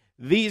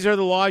 these are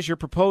the laws you're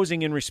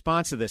proposing in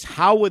response to this.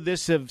 How would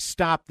this have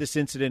stopped this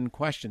incident in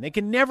question? They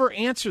can never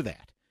answer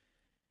that.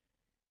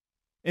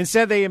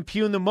 Instead, they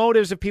impugn the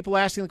motives of people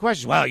asking the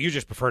questions. Well, you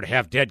just prefer to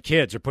have dead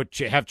kids or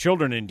have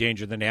children in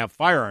danger than to have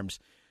firearms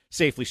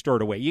safely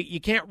stored away.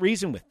 You can't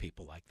reason with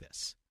people like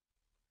this.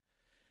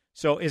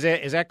 So is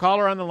that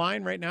caller on the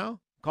line right now?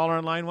 Caller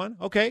on line one?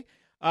 Okay.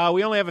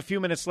 We only have a few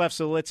minutes left,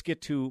 so let's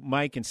get to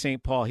Mike in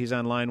St. Paul. He's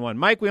on line one.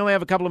 Mike, we only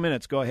have a couple of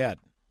minutes. Go ahead.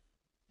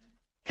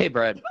 Hey,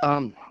 Brad.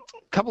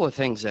 Couple of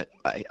things that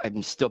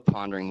I'm still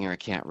pondering here, I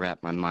can't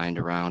wrap my mind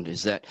around,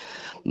 is that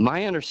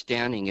my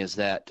understanding is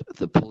that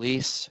the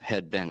police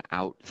had been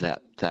out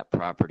that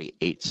property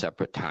 8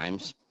 separate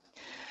times.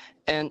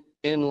 And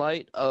in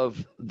light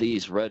of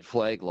these red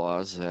flag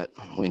laws that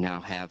we now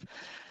have,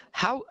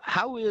 how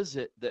is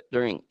it that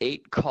during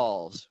 8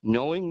 calls,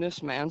 knowing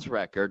this man's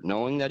record,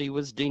 knowing that he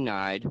was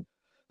denied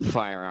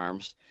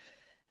firearms,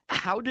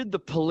 how did the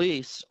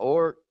police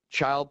or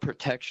child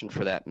protection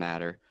for that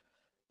matter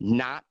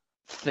not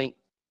think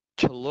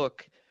to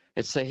look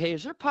and say, hey,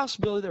 is there a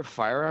possibility there are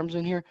firearms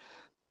in here?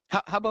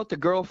 How about the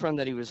girlfriend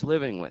that he was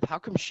living with? How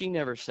come she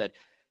never said,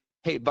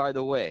 hey, by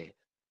the way,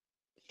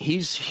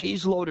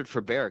 he's loaded for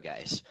bear,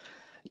 guys?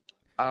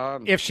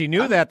 If she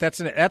knew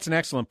that's an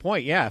excellent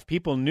point. Yeah, if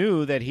people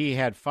knew that he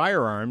had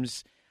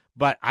firearms,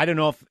 but I don't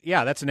know if,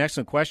 that's an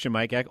excellent question,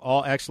 Mike.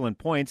 All excellent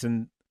points,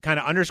 and kind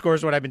of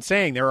underscores what I've been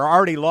saying. There are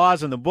already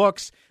laws in the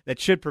books that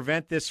should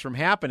prevent this from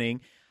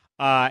happening.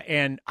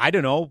 And I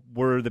don't know,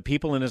 were the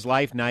people in his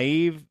life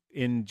naive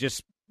in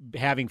just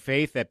having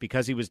faith that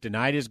because he was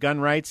denied his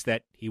gun rights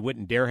that he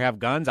wouldn't dare have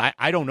guns?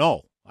 I don't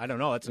know.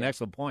 That's an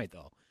excellent point,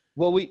 though.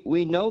 Well,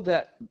 we know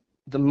that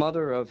the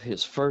mother of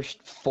his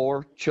first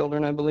 4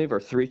 children, I believe, or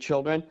 3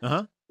 children,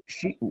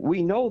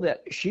 we know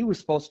that she was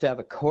supposed to have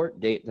a court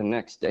date the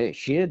next day.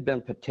 She had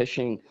been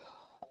petitioning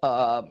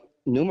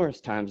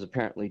numerous times,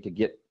 apparently, to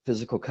get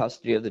physical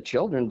custody of the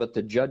children, but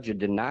the judge had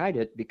denied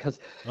it because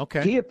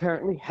he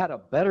apparently had a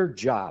better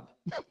job.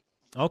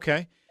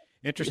 Okay.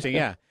 Interesting,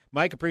 yeah.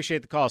 Mike,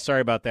 appreciate the call.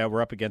 Sorry about that.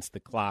 We're up against the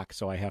clock,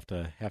 so I have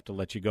to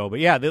let you go. But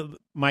yeah,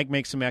 Mike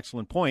makes some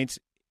excellent points.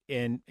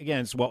 And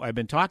again, it's what I've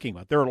been talking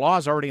about. There are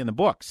laws already in the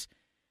books.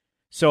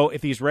 So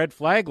if these red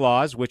flag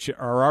laws, which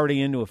are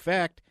already into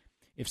effect,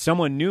 if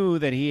someone knew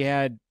that he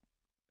had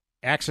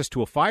access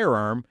to a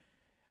firearm,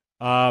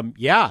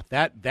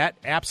 that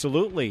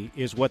absolutely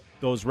is what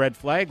those red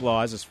flag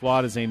laws, as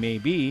flawed as they may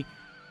be,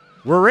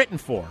 were written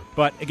for.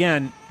 But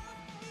again,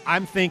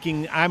 I'm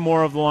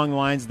more along the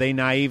lines they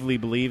naively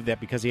believed that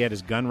because he had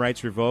his gun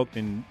rights revoked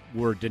and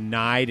were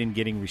denied and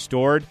getting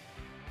restored,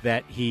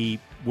 that he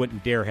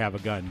wouldn't dare have a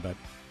gun. But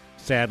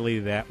sadly,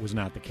 that was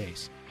not the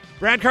case.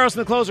 Brad Carlson,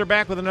 the closer,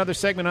 back with another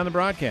segment on the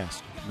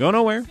broadcast. Go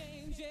nowhere.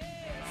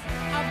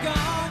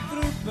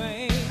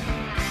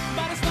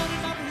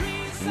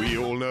 We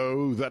all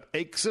know that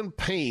aches and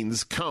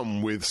pains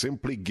come with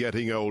simply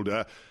getting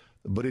older,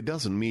 but it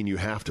doesn't mean you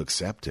have to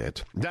accept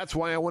it. That's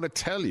why I want to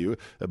tell you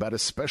about a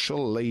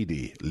special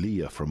lady,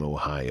 Leah from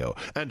Ohio,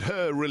 and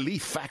her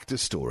Relief Factor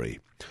story.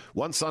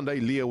 One Sunday,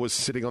 Leah was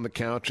sitting on the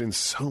couch in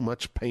so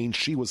much pain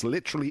she was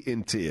literally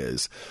in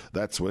tears.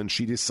 That's when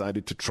she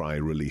decided to try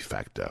Relief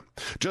Factor.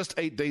 Just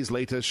 8 days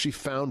later, she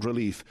found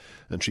relief,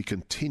 and she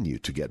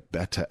continued to get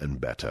better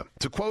and better.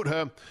 To quote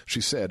her, she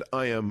said,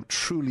 "I am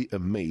truly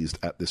amazed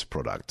at this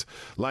product.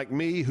 Like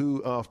me,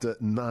 who after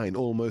 9,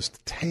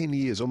 almost 10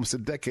 years, almost a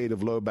decade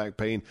of low back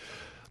pain,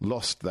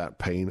 lost that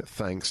pain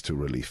thanks to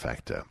Relief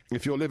Factor.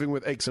 If you're living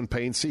with aches and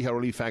pains, see how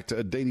Relief Factor,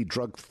 a daily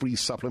drug-free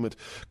supplement,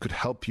 could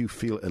help you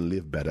feel and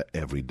live better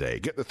every day.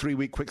 Get the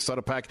 3-week quick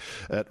starter pack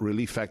at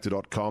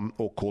relieffactor.com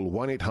or call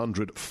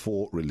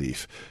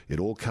 1-800-4RELIEF. It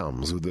all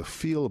comes with the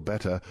feel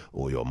better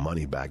or your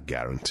money back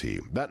guarantee.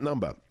 That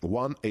number,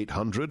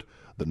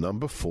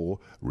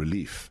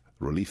 1-800-4RELIEF.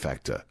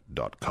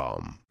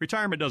 relieffactor.com.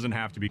 Retirement doesn't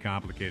have to be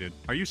complicated.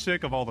 Are you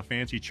sick of all the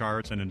fancy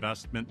charts and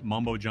investment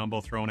mumbo-jumbo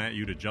thrown at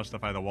you to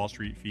justify the Wall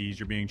Street fees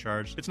you're being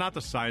charged? It's not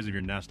the size of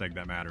your nest egg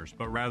that matters,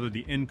 but rather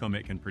the income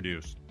it can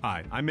produce.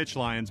 Hi, I'm Mitch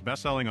Lyons,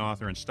 best-selling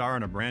author and star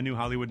in a brand new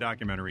Hollywood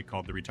documentary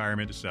called The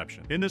Retirement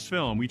Deception. In this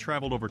film, we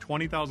traveled over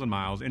 20,000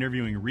 miles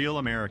interviewing real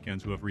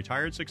Americans who have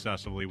retired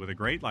successfully with a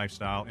great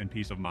lifestyle and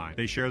peace of mind.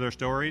 They share their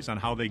stories on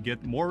how they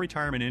get more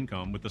retirement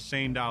income with the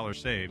same dollar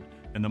saved,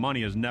 and the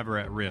money is never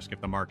at risk if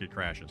the market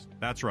crashes.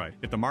 That's right.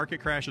 If the market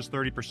crashes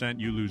 30%,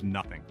 you lose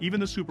nothing. Even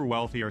the super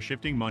wealthy are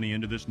shifting money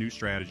into this new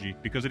strategy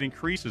because it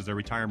increases their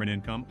retirement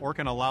income or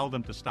can allow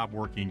them to stop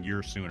working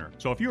years sooner.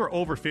 So if you are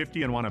over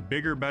 50 and want a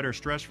bigger, better,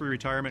 stress-free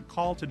retirement,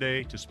 call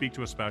today to speak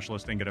to a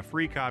specialist and get a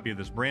free copy of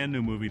this brand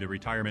new movie, The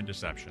Retirement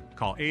Deception.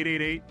 Call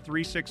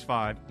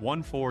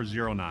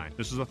 888-365-1409.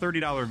 This is a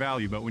 $30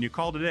 value, but when you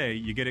call today,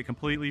 you get it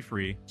completely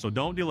free. So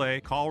don't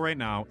delay. Call right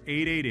now,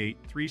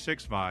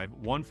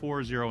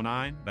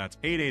 888-365-1409. That's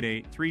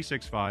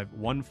 888-365-1409.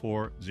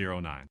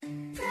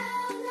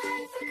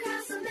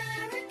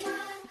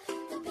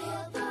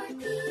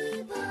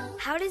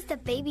 How does the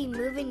baby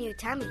move in your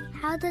tummy?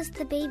 How does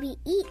the baby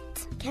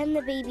eat? Can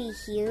the baby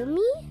hear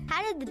me?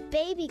 How did the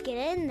baby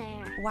get in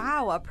there?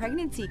 Wow, a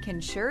pregnancy can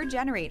sure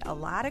generate a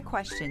lot of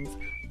questions.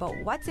 But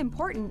what's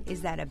important is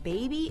that a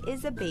baby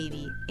is a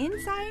baby,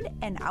 inside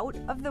and out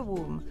of the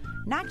womb.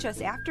 Not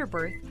just after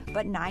birth,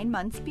 but 9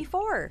 months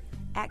before.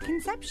 At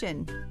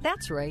conception.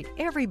 That's right.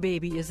 Every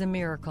baby is a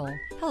miracle.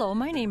 Hello,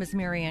 my name is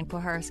Marianne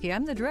Koharski.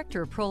 I'm the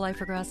director of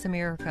Pro-Life Across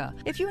America.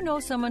 If you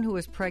know someone who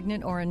is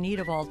pregnant or in need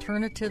of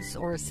alternatives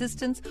or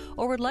assistance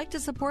or would like to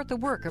support the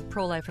work of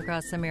Pro-Life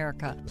Across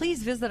America,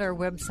 please visit our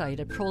website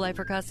at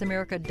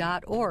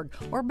prolifeacrossamerica.org,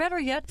 or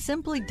better yet,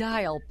 simply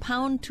dial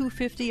pound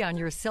 250 on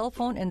your cell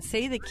phone and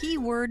say the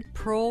keyword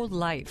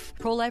pro-life.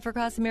 Pro-Life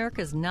Across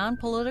America is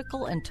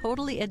non-political and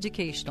totally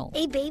educational.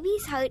 A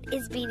baby's heart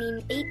is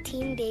beating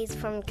 18 days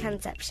from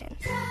conception.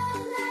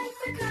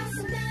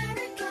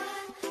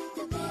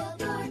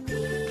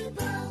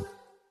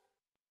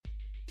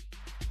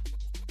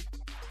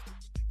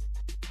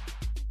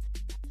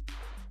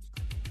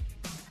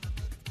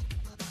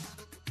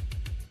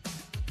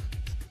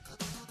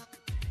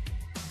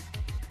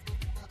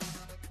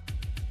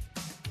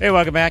 Hey,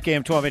 welcome back,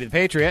 AM 1280 The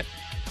Patriot.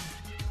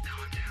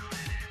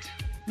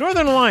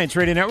 Northern Alliance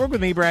Radio Network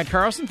with me, Brad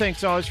Carlson.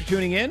 Thanks always for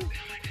tuning in.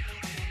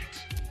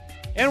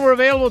 And we're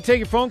available to take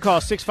your phone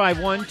call,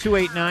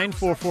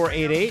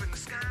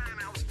 651-289-4488.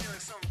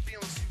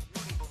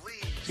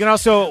 You can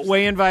also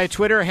weigh in via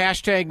Twitter,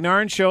 hashtag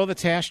NARN Show.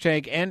 That's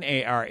hashtag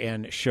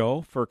NARN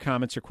Show for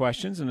comments or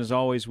questions. And as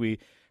always, we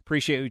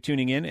appreciate you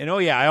tuning in. And,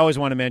 I always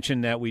want to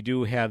mention that we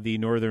do have the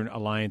Northern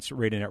Alliance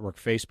Radio Network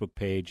Facebook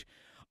page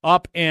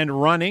up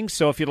and running.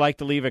 So if you'd like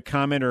to leave a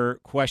comment or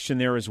question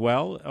there as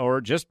well,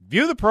 or just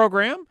view the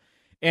program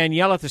and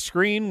yell at the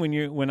screen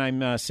when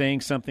I'm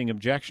saying something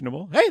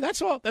objectionable, hey,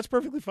 that's all. That's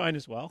perfectly fine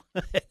as well.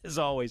 As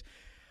always,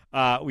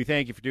 we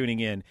thank you for tuning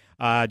in.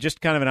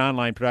 Just kind of an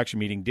online production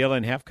meeting.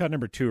 Dylan, have cut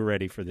number 2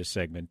 ready for this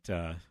segment.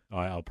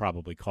 I'll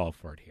probably call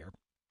for it here.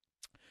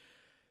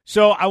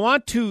 So I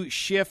want to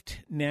shift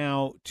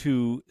now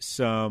to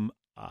some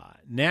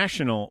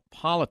national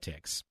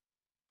politics.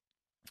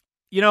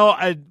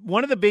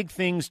 One of the big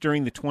things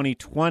during the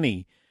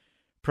 2020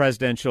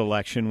 presidential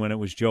election when it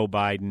was Joe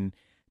Biden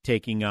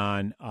taking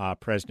on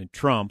President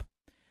Trump.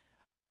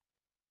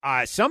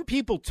 Some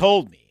people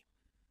told me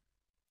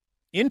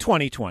in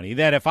 2020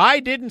 that if I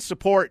didn't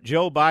support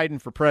Joe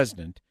Biden for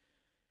president,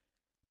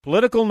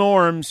 political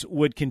norms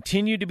would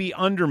continue to be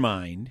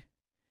undermined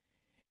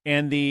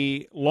and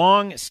the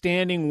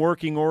long-standing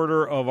working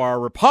order of our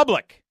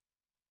republic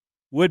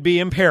would be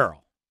in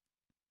peril.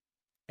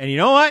 And you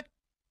know what?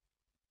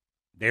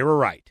 They were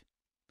right.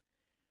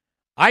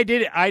 I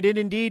did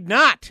indeed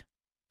not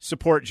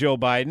support Joe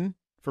Biden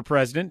for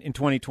president in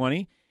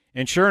 2020.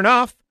 And sure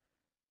enough,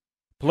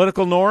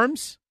 political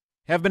norms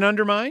have been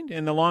undermined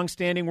and the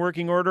long-standing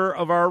working order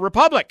of our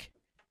republic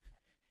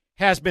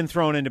has been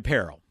thrown into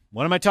peril.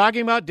 What am I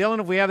talking about?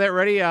 Dylan, if we have that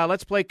ready,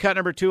 let's play cut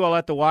number 2. I'll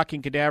let the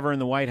walking cadaver in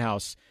the White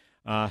House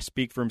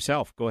speak for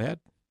himself. Go ahead.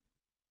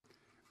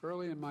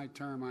 Early in my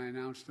term, I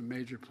announced a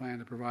major plan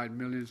to provide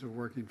millions of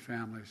working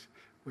families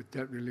with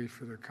debt relief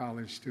for their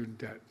college student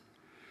debt.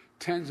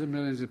 Tens of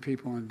millions of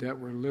people in debt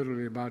were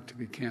literally about to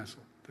be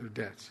canceled, their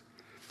debts.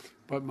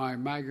 But my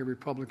MAGA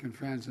Republican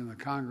friends in the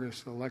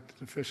Congress, elected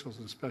officials,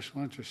 and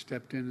special interests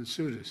stepped in and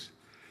sued us,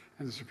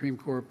 and the Supreme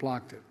Court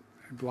blocked it.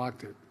 It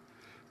blocked it.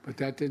 But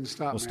that didn't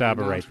stop. We'll stop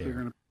it right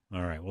there.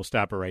 All right, we'll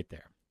stop it right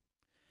there.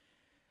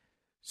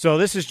 So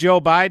this is Joe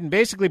Biden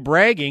basically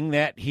bragging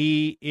that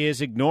he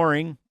is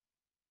ignoring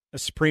a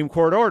Supreme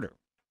Court order.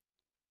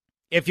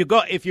 If you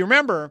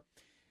remember,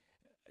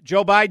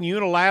 Joe Biden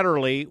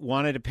unilaterally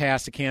wanted to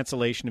pass a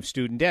cancellation of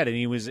student debt, and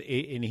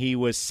he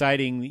was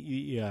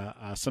citing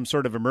some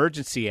sort of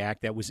emergency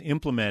act that was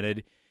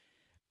implemented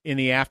in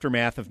the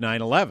aftermath of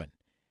 9/11,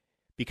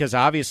 because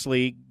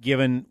obviously,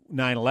 given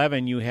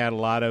 9/11, you had a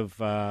lot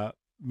of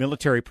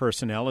military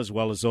personnel as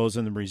well as those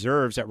in the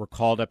reserves that were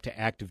called up to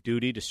active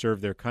duty to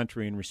serve their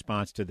country in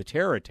response to the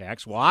terror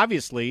attacks. Well,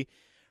 obviously,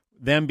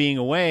 them being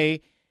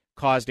away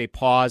caused a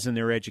pause in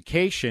their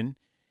education,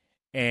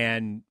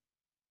 and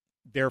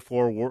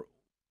therefore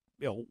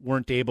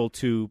weren't able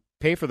to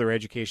pay for their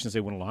education as they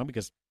went along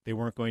because they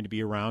weren't going to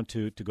be around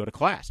to go to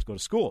class, to go to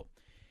school.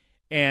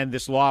 And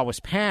this law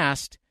was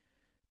passed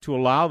to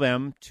allow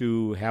them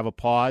to have a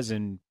pause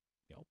in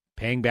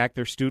paying back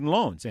their student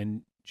loans.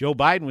 And Joe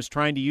Biden was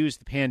trying to use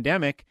the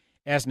pandemic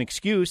as an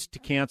excuse to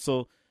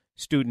cancel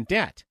student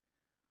debt,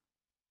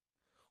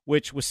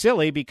 which was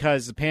silly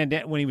because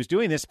when he was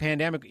doing this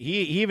pandemic,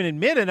 he even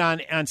admitted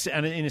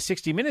in a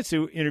 60 Minutes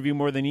interview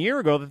more than a year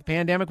ago that the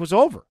pandemic was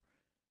over.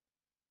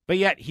 But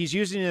yet he's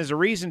using it as a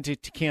reason to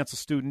cancel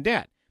student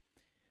debt.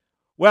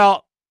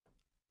 Well,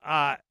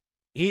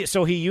 he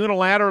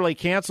unilaterally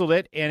canceled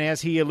it, and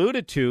as he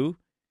alluded to,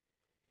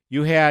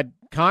 you had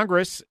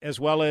Congress as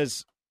well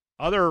as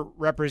other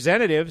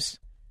representatives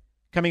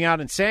coming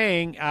out and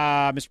saying,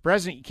 Mr.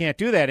 President, you can't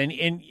do that.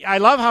 And I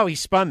love how he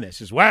spun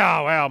this. As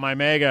well, my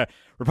MAGA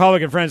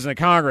Republican friends in the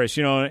Congress,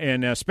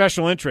 and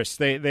special interests,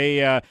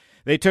 they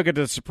took it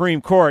to the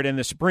Supreme Court, and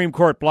the Supreme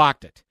Court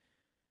blocked it.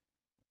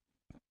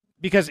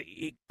 Because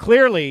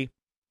clearly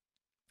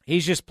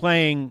he's just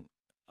playing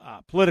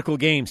political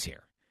games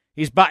here.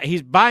 He's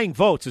buying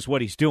votes is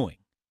what he's doing.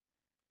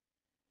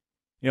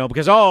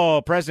 Because,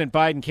 President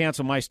Biden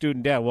canceled my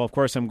student debt. Well, of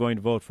course I'm going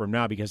to vote for him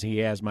now because he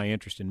has my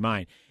interest in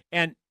mind.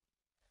 And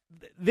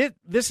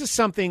this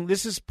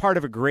is part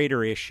of a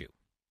greater issue,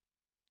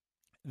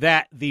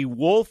 that the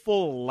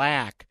woeful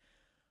lack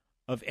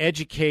of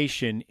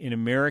education in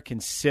American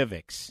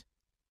civics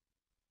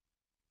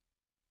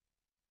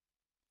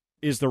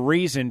is the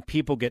reason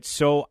people get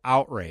so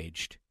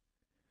outraged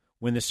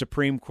when the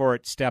Supreme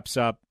Court steps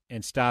up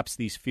and stops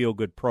these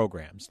feel-good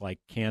programs like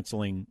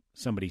canceling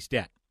somebody's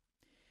debt.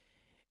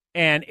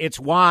 And it's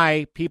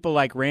why people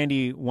like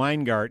Randy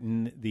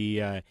Weingarten,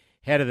 the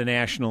head of the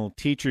National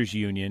Teachers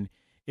Union,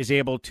 is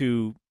able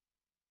to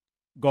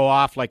go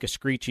off like a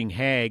screeching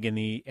hag in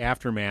the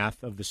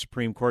aftermath of the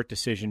Supreme Court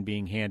decision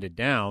being handed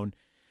down,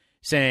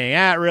 saying,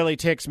 it really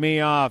ticks me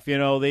off.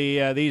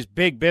 These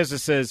big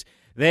businesses,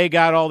 they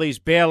got all these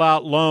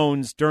bailout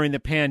loans during the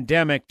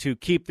pandemic to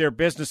keep their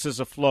businesses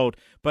afloat.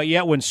 But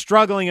yet when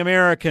struggling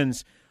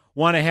Americans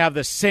want to have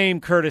the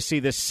same courtesy,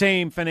 the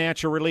same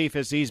financial relief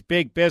as these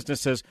big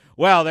businesses,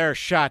 well, they're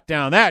shot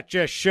down. That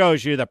just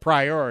shows you the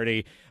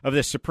priority of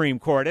the Supreme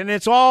Court. And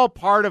it's all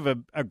part of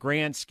a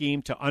grand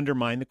scheme to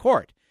undermine the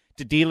court,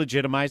 to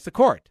delegitimize the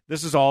court.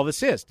 This is all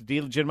this is, to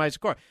delegitimize the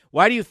court.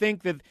 Why do you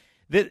think that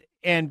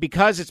and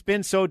because it's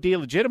been so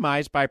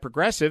delegitimized by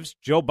progressives,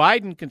 Joe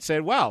Biden can say,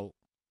 well,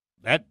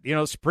 that,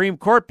 Supreme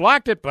Court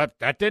blocked it, but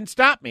that didn't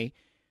stop me.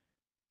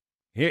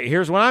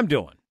 Here's what I'm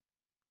doing.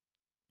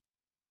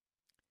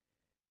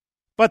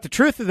 But the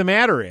truth of the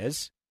matter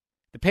is,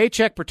 the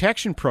Paycheck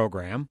Protection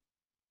Program,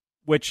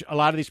 which a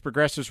lot of these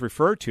progressives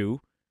refer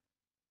to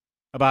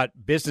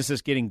about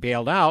businesses getting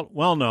bailed out,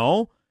 well,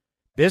 no,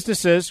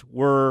 businesses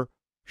were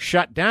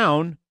shut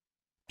down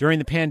during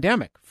the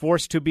pandemic,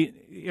 forced to be,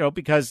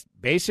 because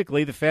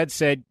basically the Fed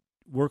said,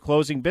 we're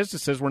closing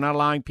businesses, we're not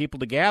allowing people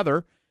to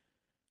gather,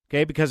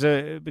 okay, because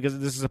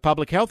this is a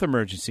public health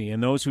emergency,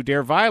 and those who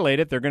dare violate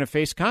it, they're going to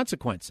face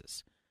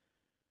consequences.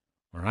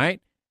 All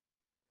right?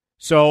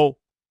 So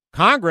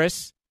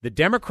Congress, the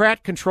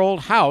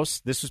Democrat-controlled House,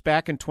 this was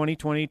back in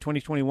 2020,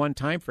 2021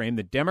 timeframe,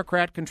 the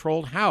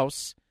Democrat-controlled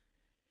House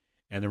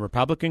and the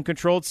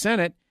Republican-controlled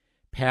Senate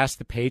passed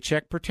the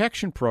Paycheck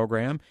Protection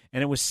Program,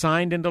 and it was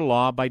signed into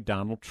law by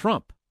Donald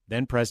Trump,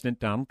 then President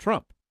Donald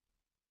Trump,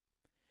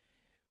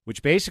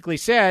 which basically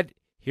said,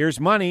 here's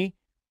money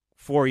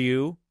for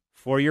you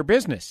for your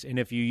business. And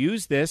if you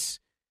use this,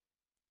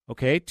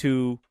 okay,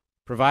 to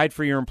provide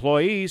for your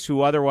employees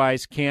who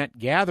otherwise can't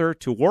gather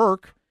to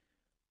work,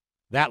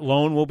 that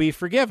loan will be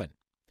forgiven.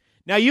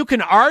 Now, you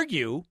can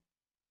argue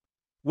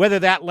whether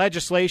that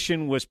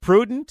legislation was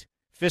prudent,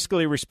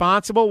 fiscally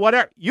responsible,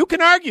 whatever. You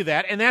can argue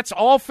that, and that's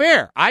all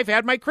fair. I've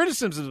had my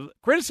criticisms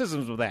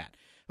of that,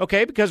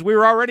 okay, because we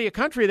were already a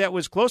country that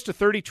was close to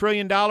 $30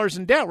 trillion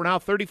in debt. We're now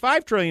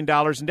 $35 trillion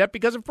in debt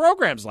because of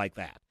programs like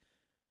that.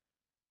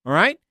 All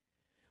right?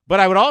 But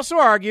I would also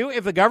argue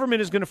if the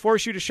government is going to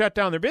force you to shut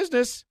down their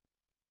business,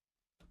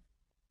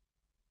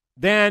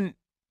 then,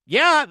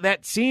 yeah,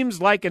 that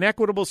seems like an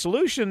equitable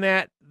solution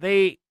that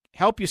they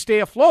help you stay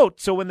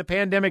afloat. So when the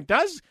pandemic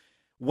does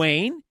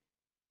wane,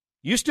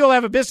 you still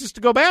have a business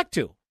to go back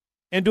to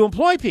and to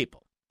employ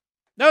people.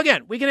 Now,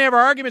 again, we can have our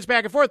arguments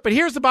back and forth, but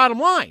here's the bottom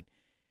line.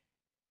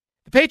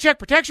 The Paycheck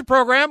Protection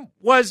Program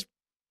was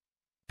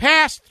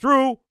passed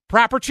through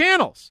proper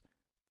channels.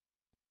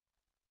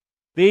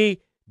 The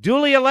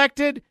duly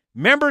elected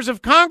members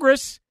of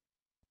Congress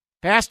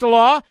passed a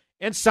law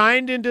and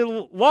signed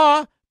into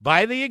law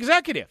by the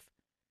executive.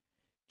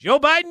 Joe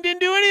Biden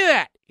didn't do any of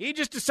that. He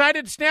just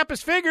decided to snap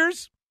his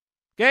fingers.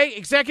 Okay,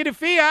 executive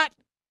fiat.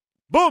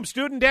 Boom,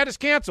 student debt is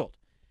canceled.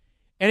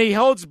 And he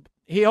holds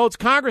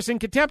Congress in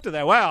contempt of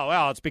that.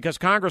 Well, it's because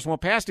Congress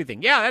won't pass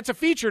anything. Yeah, that's a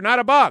feature, not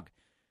a bug.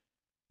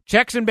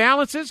 Checks and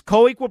balances,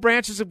 co-equal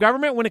branches of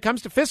government. When it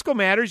comes to fiscal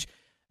matters,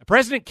 the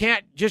president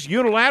can't just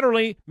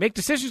unilaterally make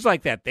decisions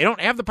like that. They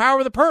don't have the power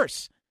of the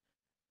purse.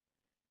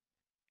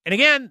 And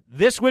again,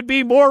 this would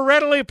be more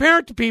readily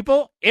apparent to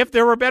people if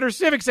there were better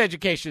civics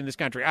education in this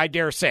country, I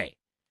dare say.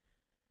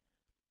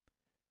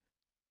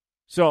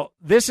 So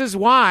this is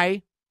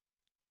why,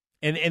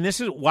 and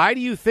this is why do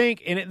you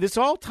think, and this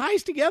all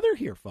ties together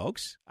here,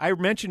 folks. I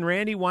mentioned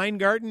Randy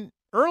Weingarten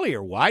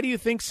earlier. Why do you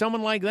think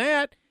someone like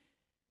that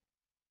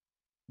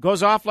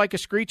goes off like a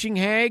screeching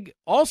hag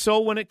also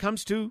when it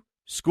comes to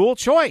school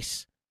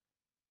choice?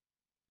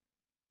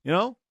 You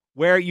know,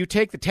 where you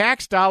take the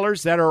tax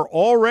dollars that are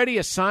already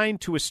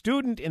assigned to a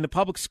student in the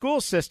public school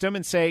system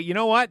and say, you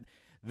know what,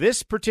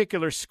 this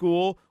particular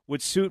school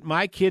would suit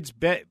my kid's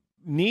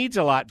needs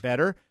a lot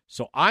better,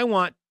 so I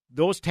want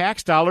those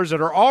tax dollars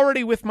that are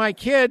already with my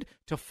kid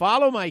to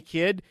follow my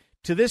kid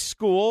to this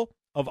school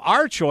of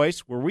our choice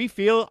where we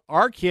feel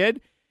our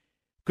kid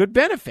could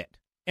benefit.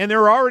 And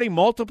there are already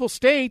multiple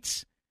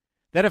states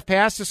that have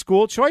passed a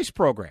school choice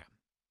program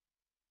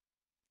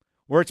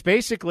where it's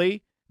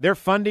basically they're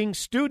funding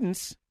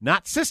students,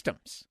 not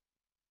systems.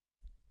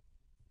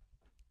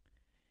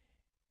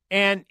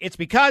 And it's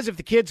because if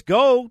the kids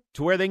go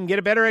to where they can get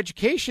a better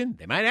education,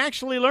 they might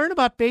actually learn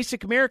about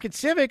basic American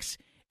civics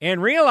and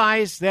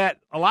realize that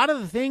a lot of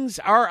the things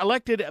our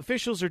elected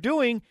officials are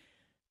doing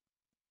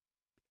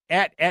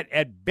at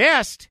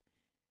best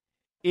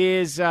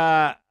is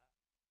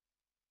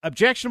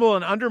objectionable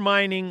and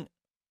undermining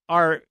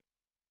our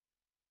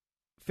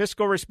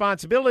fiscal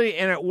responsibility,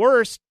 and at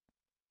worst,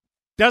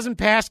 doesn't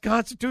pass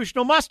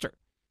constitutional muster.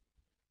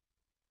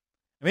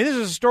 I mean, this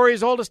is a story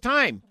as old as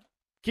time.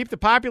 Keep the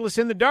populace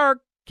in the dark,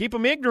 keep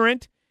them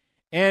ignorant,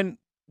 and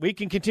we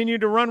can continue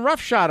to run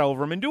roughshod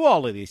over them and do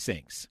all of these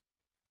things.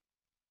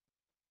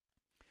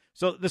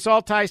 So this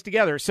all ties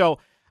together. So,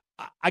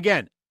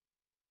 again,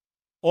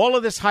 all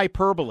of this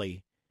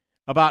hyperbole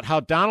about how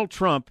Donald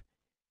Trump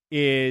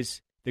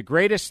is the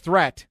greatest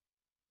threat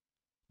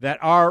that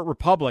our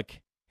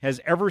republic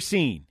has ever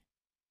seen,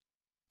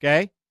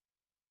 okay?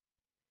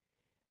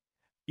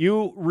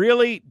 You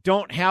really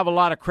don't have a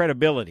lot of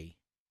credibility.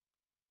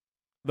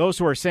 Those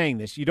who are saying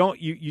this,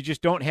 you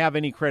just don't have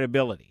any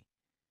credibility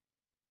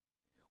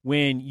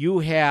when you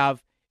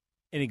have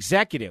an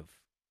executive,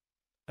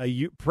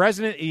 a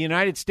president of the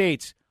United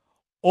States,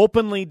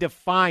 openly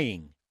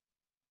defying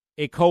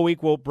a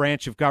co-equal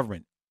branch of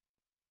government,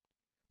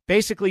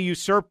 basically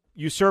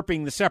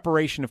usurping the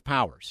separation of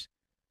powers.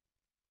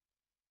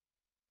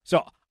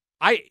 So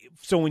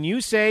when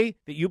you say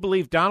that you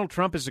believe Donald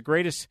Trump is the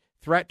greatest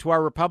threat to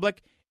our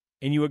republic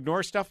and you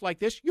ignore stuff like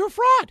this, you're a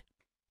fraud.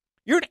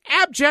 You're an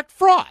abject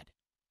fraud.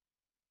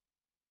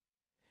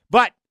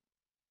 But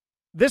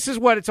this is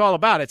what it's all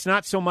about. It's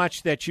not so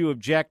much that you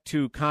object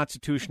to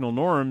constitutional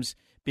norms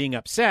being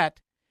upset.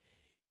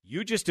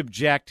 You just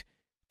object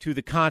to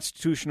the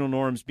constitutional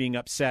norms being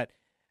upset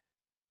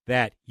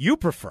that you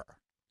prefer.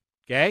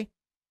 Okay?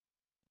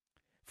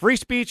 Free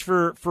speech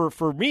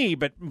for me,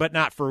 but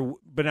not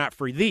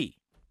for thee,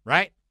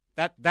 right?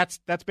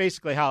 That's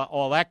basically how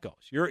all that goes.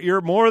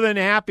 You're more than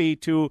happy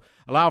to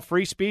allow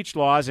free speech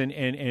laws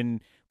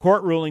and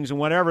court rulings and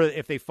whatever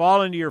if they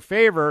fall into your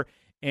favor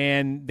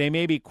and they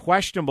may be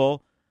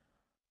questionable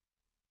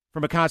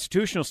from a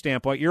constitutional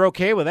standpoint. You're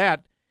okay with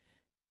that.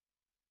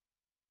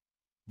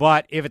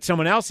 But if it's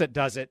someone else that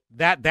does it,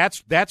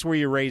 that's where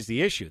you raise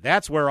the issue.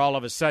 That's where all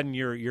of a sudden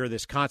you're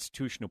this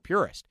constitutional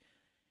purist.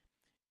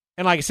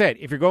 And like I said,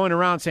 if you're going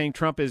around saying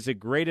Trump is the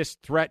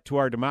greatest threat to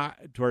our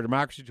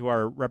democracy, to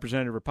our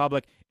representative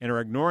republic, and are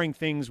ignoring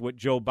things what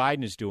Joe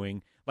Biden is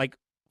doing, like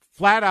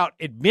flat out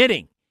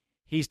admitting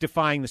he's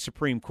defying the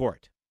Supreme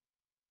Court.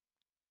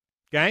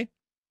 Okay?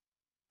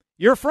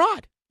 You're a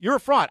fraud. You're a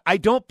fraud. I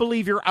don't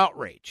believe your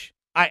outrage.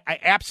 I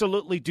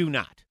absolutely do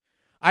not.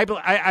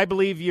 I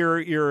believe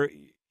you're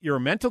a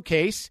mental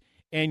case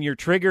and you're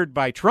triggered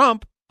by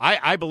Trump.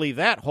 I believe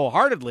that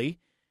wholeheartedly.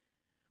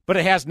 But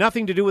it has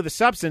nothing to do with the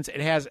substance. It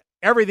has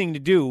everything to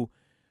do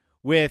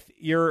with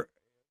your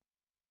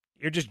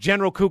just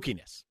general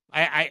kookiness.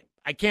 I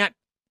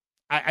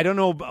don't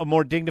know a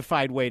more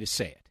dignified way to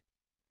say it.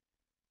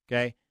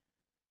 Okay?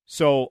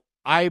 So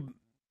I'm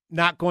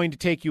not going to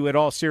take you at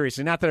all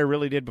seriously. Not that I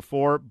really did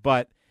before,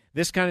 but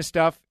this kind of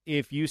stuff,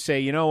 if you say,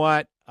 you know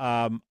what,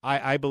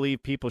 I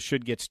believe people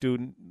should get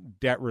student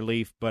debt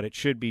relief, but it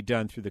should be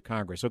done through the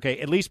Congress. Okay,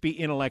 at least be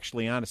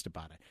intellectually honest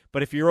about it.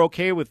 But if you're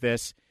okay with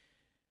this,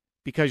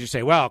 because you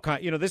say, well,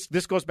 you know, this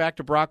goes back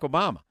to Barack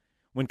Obama.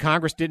 When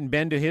Congress didn't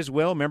bend to his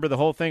will, remember the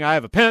whole thing? I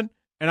have a pen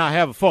and I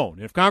have a phone.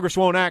 And if Congress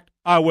won't act,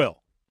 I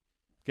will.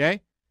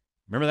 Okay?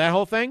 Remember that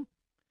whole thing?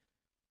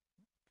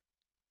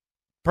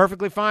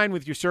 Perfectly fine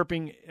with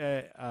usurping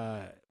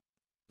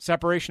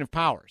separation of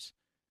powers.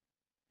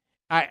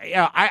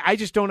 I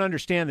just don't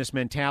understand this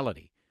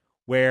mentality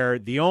where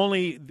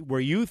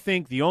you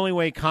think the only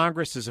way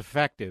Congress is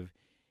effective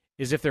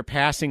is if they're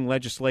passing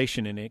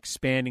legislation and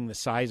expanding the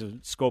size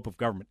and scope of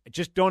government. I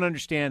just don't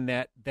understand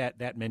that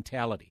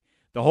mentality.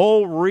 The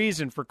whole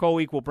reason for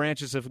co-equal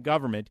branches of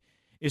government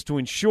is to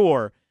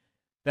ensure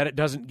that it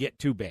doesn't get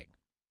too big.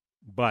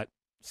 But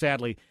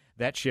sadly,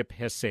 that ship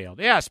has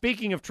sailed. Yeah,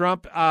 speaking of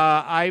Trump,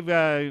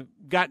 I've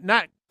got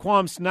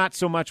qualms not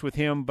so much with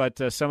him,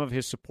 but some of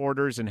his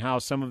supporters and how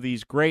some of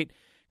these great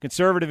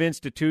conservative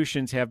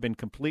institutions have been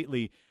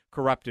completely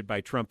corrupted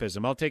by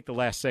Trumpism. I'll take the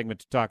last segment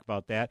to talk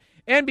about that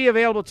and be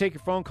available to take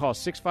your phone call,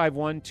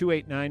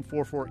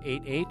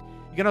 651-289-4488. You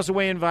can also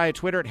weigh in via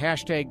Twitter at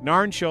hashtag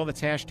Narn Show.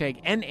 That's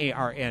hashtag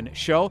NARN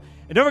Show.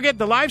 And don't forget,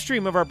 the live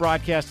stream of our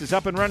broadcast is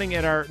up and running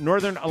at our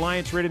Northern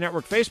Alliance Radio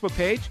Network Facebook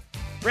page.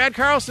 Brad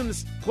Carlson,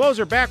 the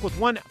closer, back with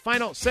one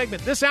final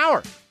segment this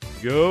hour.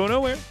 Go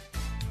nowhere.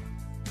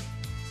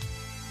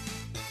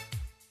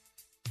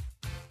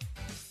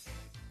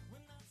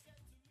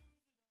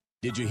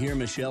 Did you hear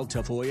Michelle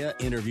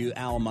Tafoya interview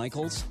Al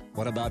Michaels?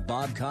 What about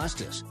Bob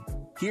Costas?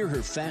 Hear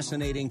her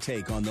fascinating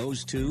take on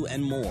those two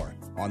and more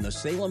on the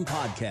Salem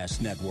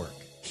Podcast Network.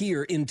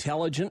 Hear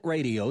intelligent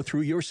radio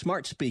through your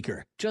smart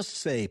speaker. Just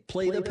say,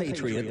 play the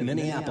Patriot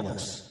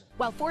Minneapolis.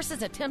 While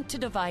forces attempt to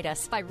divide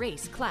us by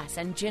race, class,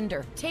 and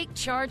gender, Take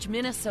Charge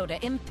Minnesota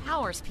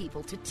empowers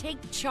people to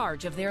take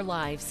charge of their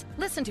lives.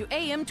 Listen to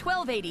AM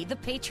 1280, The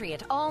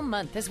Patriot, all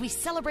month as we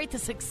celebrate the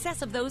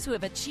success of those who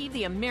have achieved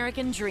the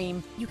American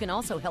dream. You can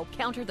also help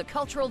counter the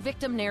cultural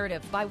victim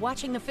narrative by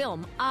watching the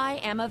film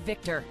I Am a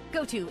Victor.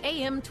 Go to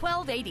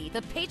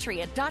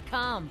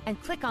am1280thepatriot.com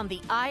and click on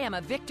the I Am a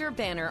Victor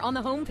banner on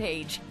the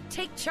homepage.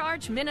 Take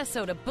Charge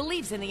Minnesota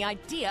believes in the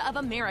idea of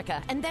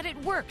America and that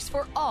it works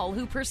for all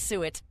who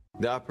pursue it.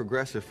 There are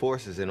progressive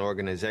forces and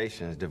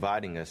organizations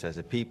dividing us as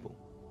a people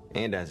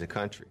and as a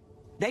country.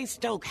 They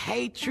stoke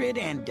hatred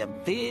and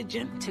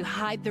division to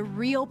hide the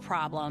real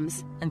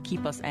problems and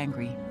keep us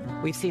angry.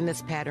 We've seen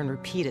this pattern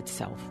repeat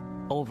itself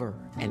over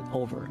and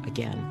over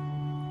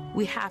again.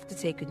 We have to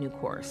take a new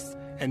course.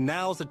 And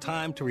now's the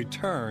time to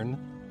return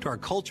to our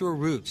cultural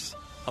roots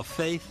of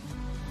faith,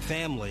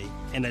 family,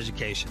 and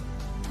education.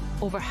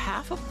 Over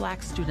half of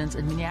black students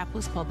in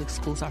Minneapolis public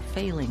schools are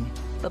failing.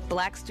 But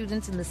black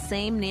students in the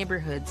same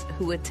neighborhoods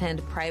who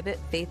attend private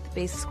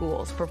faith-based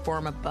schools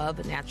perform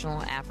above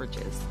national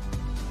averages.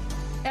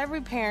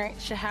 Every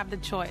parent should have the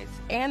choice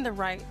and the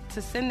right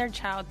to send their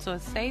child to a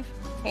safe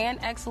and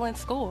excellent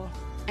school.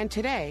 And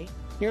today,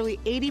 nearly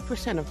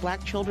 80% of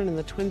black children in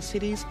the Twin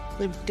Cities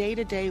live day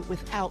to day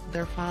without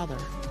their father.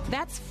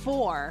 That's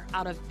 4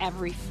 out of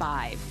every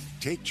 5.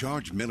 Take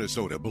Charge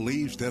Minnesota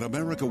believes that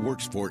America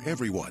works for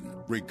everyone,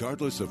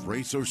 regardless of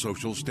race or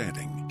social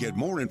standing. Get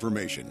more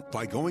information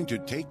by going to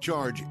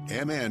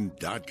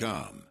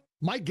takechargemn.com.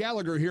 Mike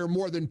Gallagher here.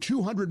 More than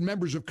 200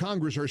 members of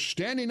Congress are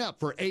standing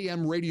up for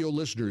AM radio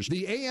listeners.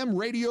 The AM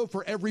Radio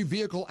for Every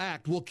Vehicle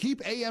Act will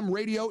keep AM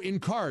radio in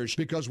cars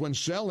because when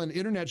cell and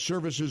internet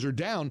services are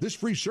down, this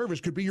free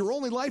service could be your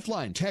only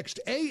lifeline.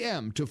 Text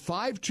AM to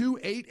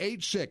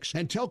 52886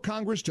 and tell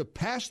Congress to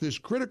pass this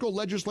critical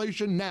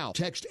legislation now.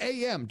 Text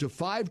AM to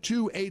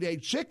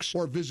 52886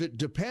 or visit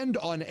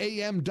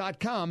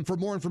dependonam.com for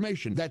more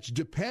information. That's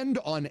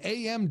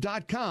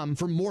dependonam.com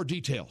for more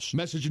details.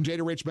 Message and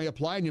data rates may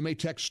apply, and you may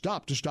text STOP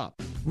to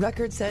stop.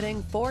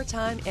 Record-setting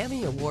 4-time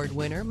Emmy Award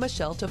winner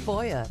Michelle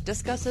Tafoya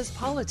discusses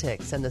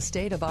politics and the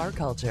state of our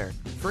culture,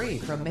 free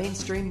from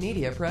mainstream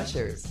media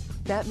pressures.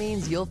 That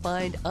means you'll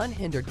find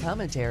unhindered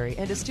commentary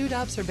and astute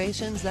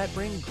observations that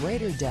bring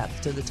greater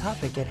depth to the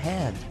topic at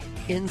hand.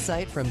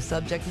 Insight from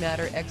subject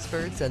matter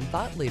experts and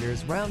thought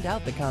leaders round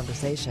out the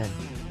conversation.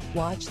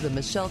 Watch the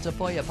Michelle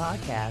Tafoya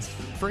podcast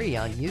free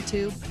on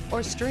YouTube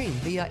or stream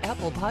via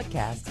Apple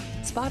Podcasts,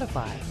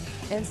 Spotify,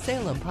 and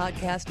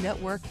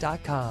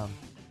SalemPodcastNetwork.com.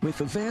 With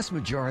the vast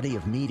majority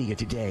of media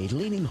today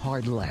leaning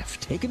hard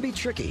left, it can be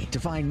tricky to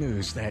find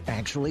news that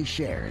actually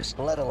shares,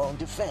 let alone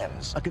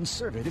defends, a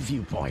conservative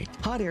viewpoint.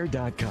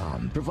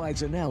 HotAir.com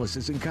provides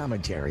analysis and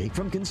commentary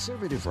from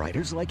conservative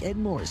writers like Ed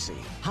Morrissey.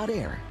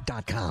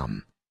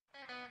 HotAir.com.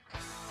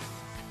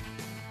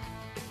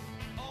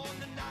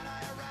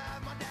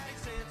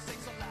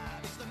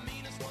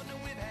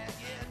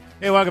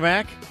 Hey, welcome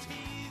back.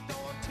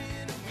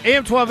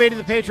 AM 1280,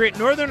 The Patriot,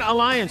 Northern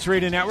Alliance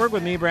Radio Network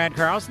with me, Brad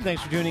Carlson.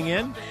 Thanks for tuning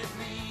in.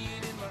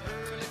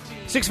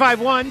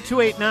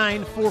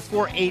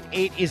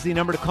 651-289-4488 is the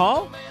number to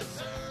call.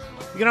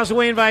 You can also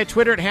weigh in via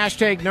Twitter at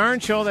hashtag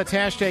NARN Show. That's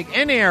hashtag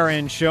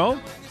NARN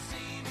Show.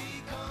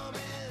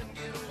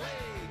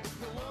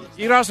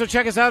 You can also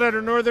check us out at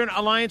our Northern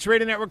Alliance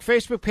Radio Network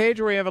Facebook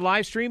page where we have a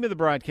live stream of the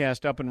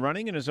broadcast up and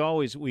running. And as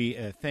always, we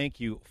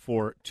thank you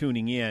for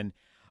tuning in.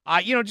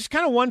 Just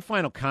kind of one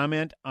final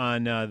comment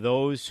on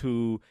those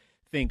who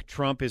think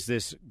Trump is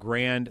this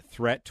grand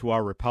threat to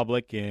our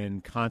republic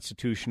and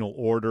constitutional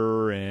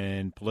order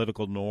and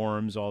political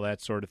norms, all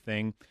that sort of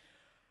thing.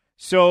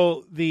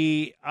 So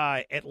the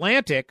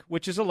Atlantic,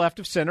 which is a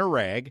left-of-center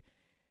rag,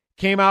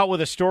 came out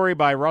with a story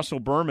by Russell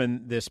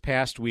Berman this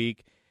past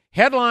week.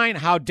 Headline,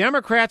 How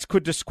Democrats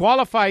Could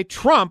Disqualify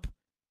Trump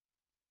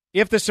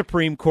If the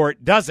Supreme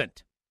Court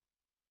Doesn't.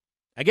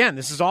 Again,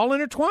 this is all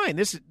intertwined.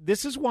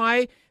 This is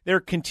why they're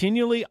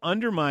continually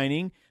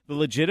undermining the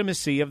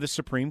legitimacy of the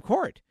Supreme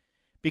Court,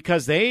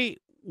 because they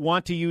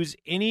want to use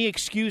any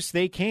excuse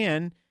they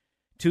can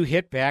to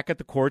hit back at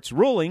the court's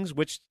rulings,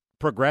 which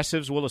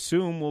progressives will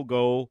assume will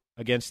go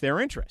against their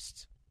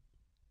interests.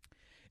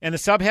 And the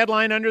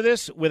subheadline under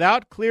this,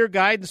 without clear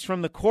guidance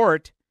from the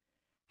court,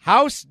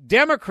 House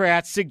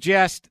Democrats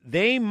suggest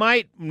they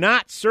might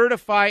not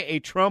certify a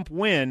Trump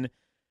win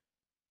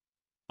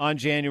on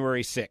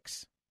January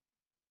 6th.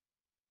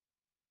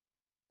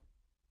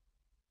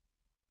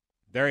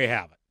 There you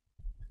have it.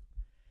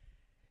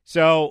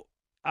 So,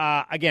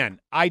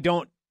 again, I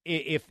don't.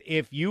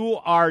 If you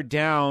are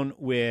down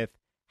with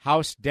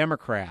House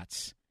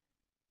Democrats,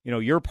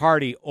 your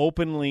party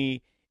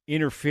openly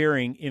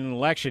interfering in an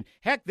election.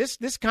 Heck,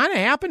 this kind of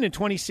happened in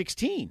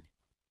 2016.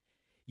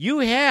 You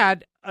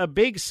had a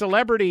big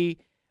celebrity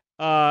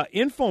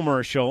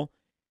infomercial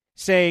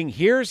saying,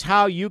 "Here's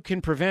how you can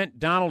prevent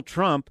Donald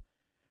Trump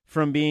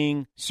from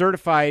being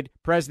certified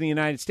president of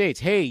the United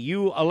States. Hey,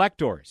 you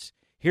electors.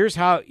 Here's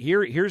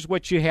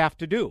what you have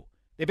to do."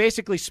 They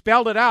basically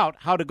spelled it out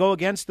how to go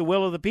against the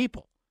will of the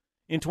people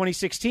in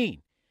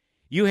 2016.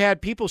 You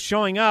had people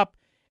showing up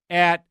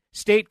at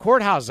state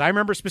courthouses. I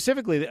remember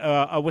specifically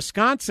a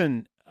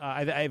Wisconsin,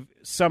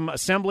 some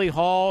assembly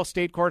hall,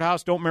 state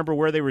courthouse. Don't remember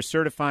where they were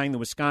certifying the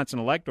Wisconsin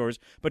electors,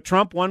 but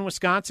Trump won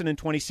Wisconsin in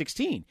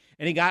 2016,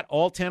 and he got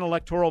all 10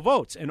 electoral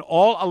votes, and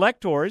all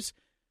electors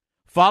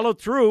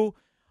followed through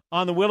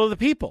on the will of the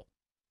people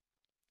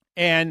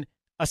and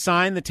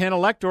assign the 10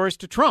 electors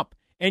to Trump.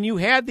 And you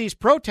had these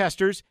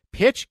protesters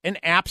pitch an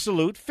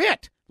absolute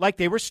fit, like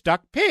they were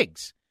stuck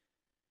pigs.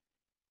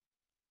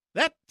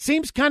 That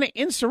seems kind of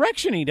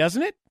insurrection-y,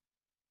 doesn't it?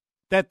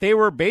 That they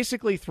were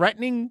basically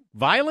threatening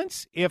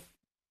violence if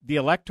the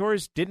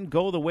electors didn't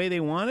go the way they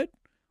wanted,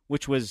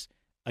 which was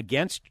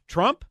against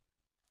Trump.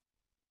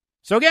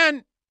 So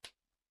again,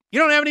 you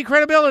don't have any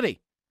credibility.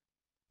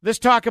 This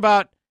talk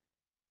about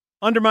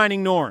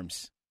undermining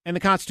norms and the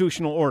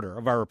constitutional order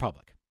of our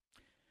republic.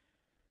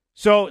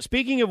 So,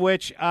 speaking of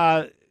which,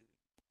 let's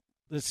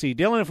see,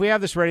 Dylan, if we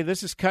have this ready,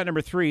 this is cut number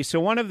 3.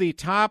 So, one of the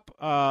top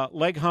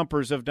leg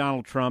humpers of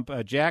Donald Trump,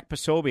 Jack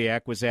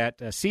Posobiec, was at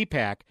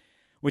CPAC,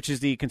 which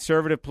is the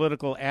Conservative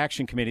Political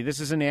Action Committee.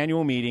 This is an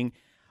annual meeting.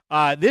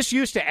 This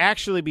used to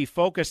actually be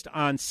focused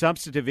on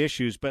substantive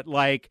issues, but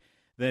like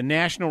the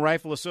National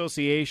Rifle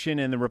Association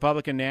and the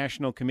Republican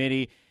National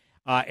Committee,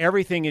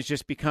 everything has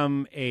just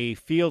become a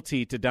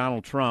fealty to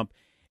Donald Trump.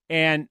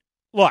 And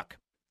look,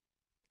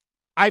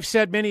 I've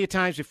said many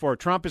times before,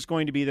 Trump is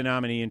going to be the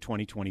nominee in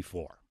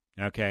 2024.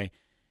 Okay,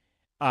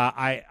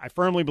 I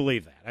firmly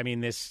believe that. I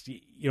mean,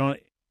 you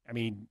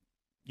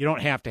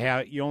only have to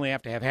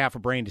have half a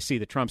brain to see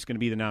that Trump's going to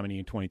be the nominee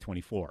in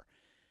 2024.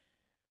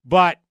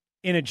 But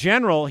in a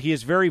general, he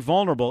is very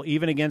vulnerable,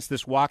 even against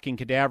this walking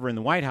cadaver in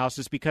the White House,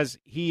 is because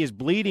he is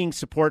bleeding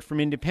support from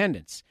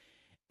independents.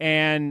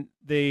 And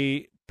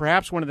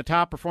perhaps one of the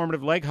top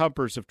performative leg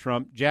humpers of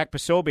Trump, Jack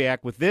Posobiec,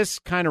 with this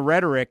kind of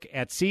rhetoric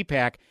at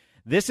CPAC,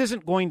 this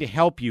isn't going to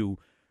help you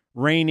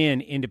rein in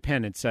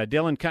independence.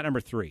 Dylan, cut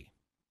number 3.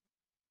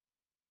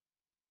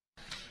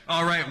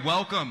 All right,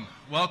 welcome.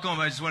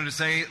 I just wanted to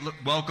say,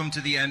 welcome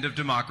to the end of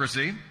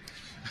democracy.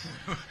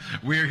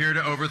 We're here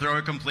to overthrow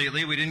it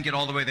completely. We didn't get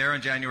all the way there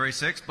on January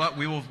 6th, but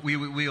we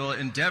will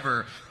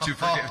endeavor to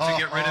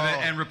get rid of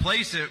it and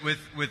replace it with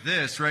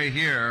this right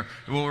here.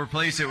 We'll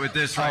replace it with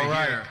this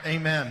right here.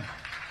 Amen.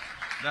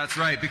 That's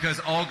right, because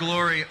all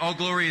glory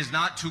is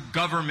not to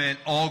government,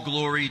 all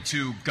glory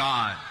to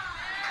God.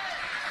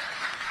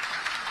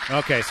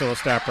 Okay, so we'll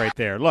stop right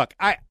there. Look,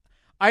 I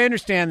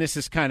understand this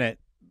is kind of,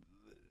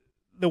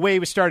 the way he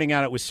was starting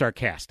out, it was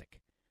sarcastic.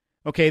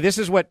 Okay, this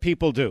is what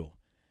people do.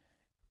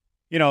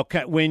 You know,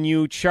 when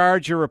you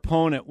charge your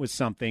opponent with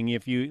something,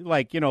 if you,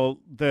 like, you know,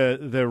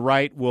 the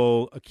right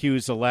will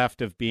accuse the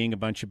left of being a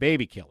bunch of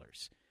baby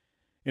killers,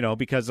 you know,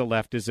 because the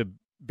left is a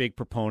big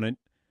proponent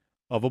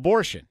of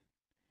abortion.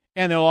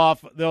 And they'll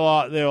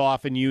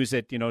often use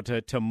it, you know,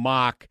 to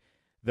mock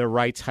the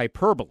right's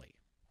hyperbole,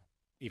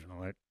 even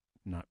though it's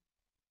not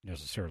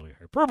necessarily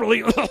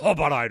hyperbole,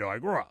 but I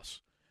digress.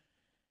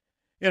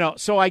 You know,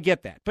 so I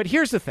get that. But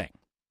here's the thing.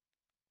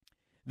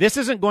 This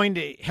isn't going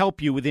to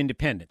help you with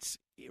independence.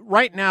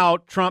 Right now,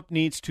 Trump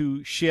needs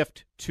to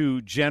shift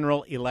to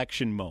general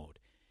election mode.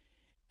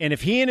 And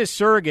if he and his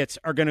surrogates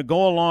are going to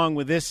go along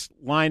with this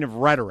line of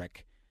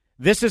rhetoric,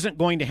 this isn't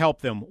going to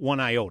help them one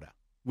iota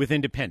with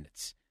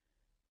independence.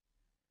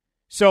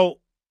 So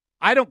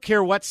I don't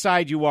care what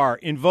side you are.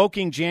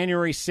 Invoking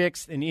January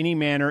 6th in any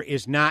manner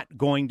is not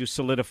going to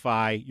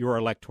solidify your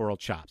electoral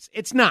chops.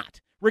 It's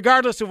not,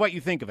 regardless of what you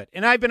think of it.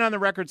 And I've been on the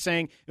record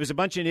saying it was a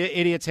bunch of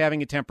idiots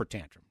having a temper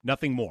tantrum,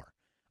 nothing more.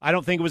 I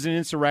don't think it was an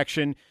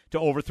insurrection to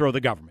overthrow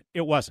the government.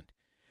 It wasn't.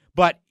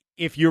 But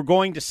if you're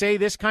going to say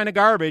this kind of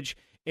garbage,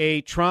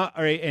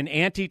 an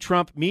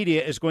anti-Trump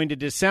media is going to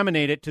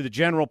disseminate it to the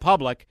general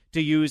public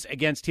to use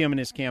against him and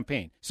his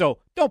campaign. So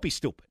don't be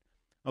stupid,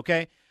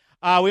 okay?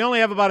 We only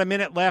have about a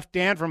minute left.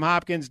 Dan from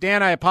Hopkins.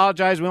 Dan, I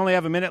apologize. We only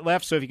have a minute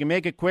left, so if you can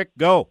make it quick,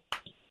 go.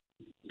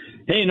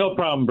 Hey, no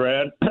problem,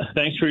 Brad.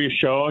 Thanks for your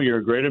show. You're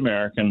a great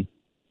American.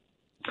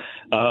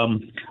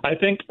 I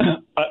think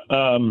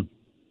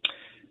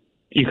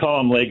you call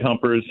them leg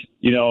humpers.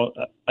 You know,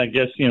 I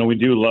guess, you know, we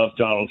do love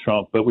Donald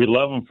Trump, but we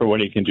love him for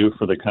what he can do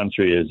for the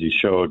country, as he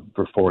showed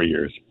for 4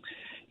 years.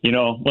 You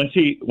know, once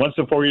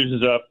the 4 years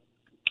is up,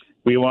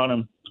 we want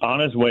him on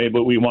his way,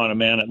 but we want a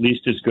man at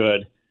least as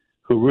good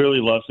who really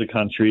loves the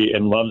country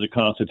and loves the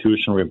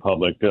constitutional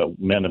republic that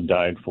men have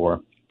died for.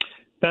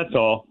 That's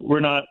all.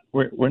 We're not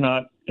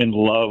in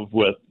love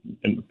with,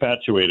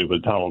 infatuated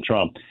with Donald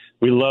Trump.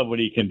 We love what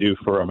he can do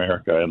for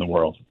America and the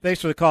world. Thanks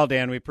for the call,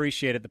 Dan. We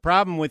appreciate it. The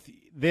problem with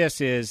this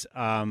is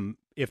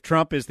if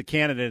Trump is the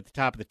candidate at the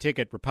top of the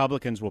ticket,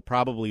 Republicans will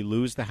probably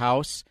lose the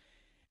House,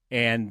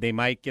 and they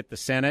might get the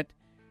Senate.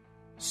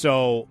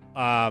 So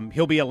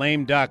he'll be a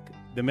lame duck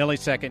the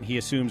millisecond he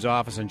assumes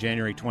office on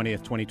January 20th,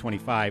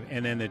 2025,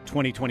 and then the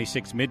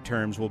 2026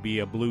 midterms will be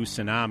a blue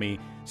tsunami,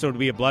 so it'll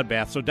be a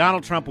bloodbath. So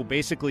Donald Trump will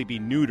basically be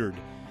neutered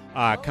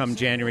come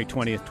January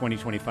 20th,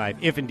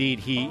 2025, if indeed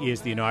he is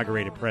the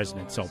inaugurated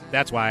president. So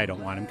that's why I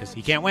don't want him, because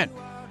he can't win.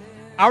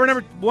 Hour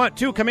number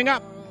 2 coming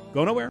up.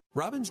 Go nowhere.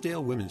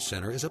 Robbinsdale Women's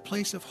Center is a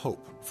place of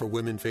hope for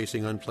women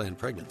facing unplanned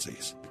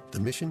pregnancies. The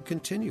mission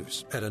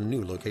continues at a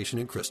new location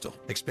in Crystal,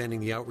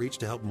 expanding the outreach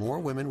to help more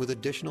women with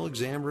additional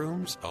exam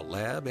rooms, a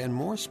lab, and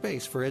more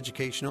space for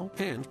educational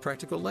and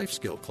practical life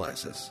skill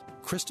classes.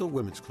 Crystal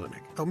Women's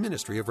Clinic, a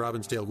ministry of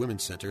Robbinsdale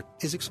Women's Center,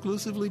 is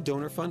exclusively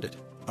donor-funded,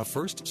 a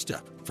first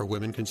step for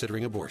women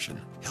considering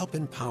abortion. Help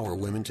empower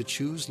women to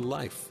choose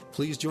life.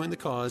 Please join the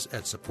cause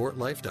at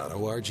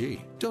supportlife.org.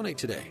 Donate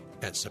today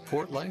at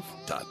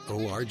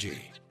supportlife.org.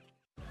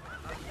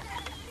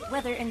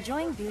 Whether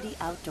enjoying beauty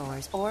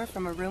outdoors or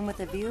from a room with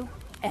a view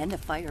and a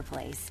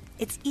fireplace,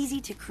 it's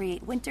easy to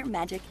create winter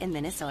magic in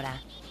Minnesota.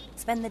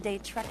 Spend the day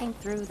trekking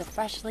through the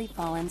freshly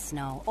fallen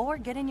snow or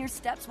get in your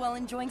steps while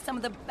enjoying some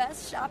of the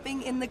best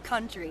shopping in the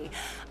country.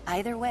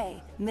 Either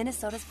way,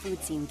 Minnesota's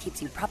food scene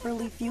keeps you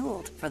properly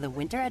fueled for the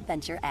winter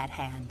adventure at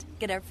hand.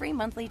 Get our free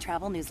monthly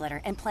travel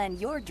newsletter and plan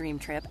your dream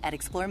trip at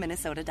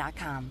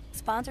exploreminnesota.com.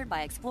 Sponsored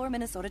by Explore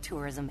Minnesota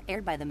Tourism,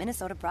 aired by the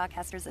Minnesota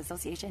Broadcasters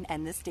Association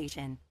and this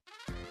station.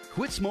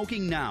 Quit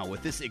smoking now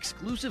with this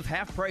exclusive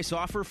half-price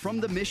offer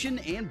from The Mission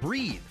and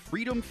Breathe.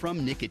 Freedom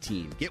from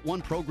nicotine. Get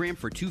one program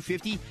for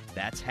 $250.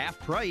 That's half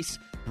price.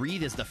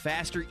 Breathe is the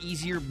faster,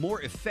 easier,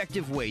 more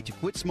effective way to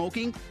quit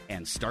smoking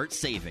and start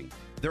saving.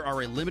 There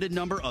are a limited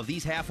number of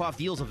these half-off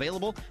deals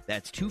available.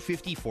 That's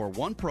 $250 for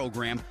one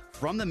program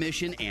from The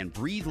Mission and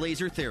Breathe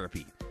Laser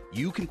Therapy.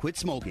 You can quit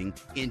smoking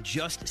in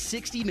just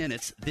 60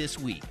 minutes this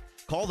week.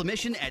 Call The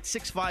Mission at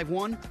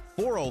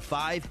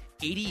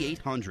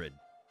 651-405-8800.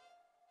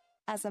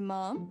 As a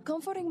mom,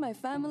 comforting my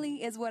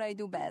family is what I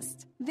do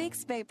best.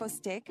 Vicks Vapor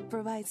Stick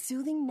provides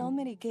soothing,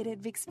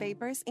 non-medicated Vicks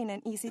Vapors in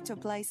an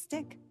easy-to-apply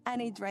stick.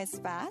 And it dries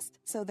fast,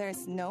 so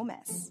there's no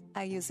mess.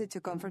 I use it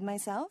to comfort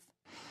myself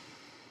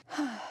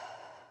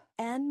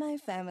and my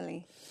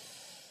family.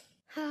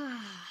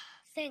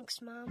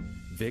 Thanks,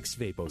 Mom. Vicks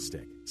Vapo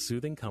Stick.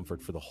 Soothing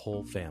comfort for the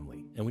whole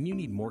family. And when you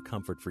need more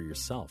comfort for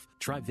yourself,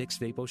 try Vicks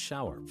Vapo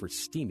Shower for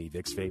steamy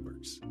Vicks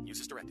Vapors. Use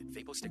as directed.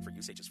 Vapo Stick for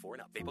use ages 4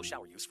 and up. Vapo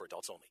Shower use for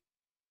adults only.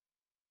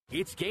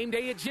 It's game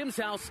day at Jim's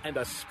house, and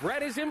the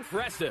spread is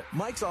impressive.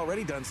 Mike's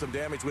already done some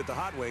damage with the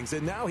hot wings,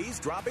 and now he's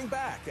dropping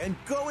back and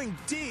going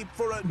deep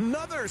for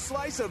another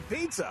slice of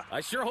pizza.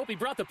 I sure hope he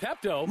brought the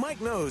Pepto.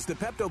 Mike knows the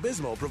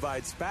Pepto-Bismol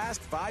provides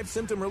fast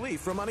 5-symptom relief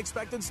from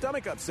unexpected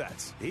stomach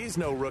upsets. He's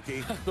no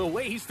rookie. The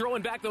way he's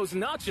throwing back those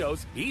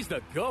nachos, he's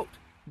the GOAT.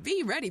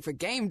 Be ready for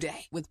game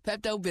day with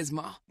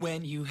Pepto-Bismol.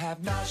 When you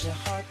have nausea,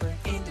 heartburn,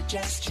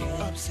 indigestion,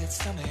 upset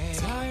stomach,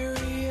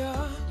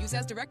 diarrhea. Use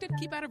as directed.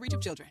 Keep out of reach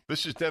of children.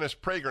 This is Dennis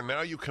Prager.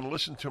 Now you can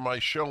listen to my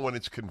show when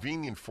it's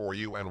convenient for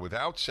you and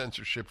without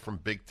censorship from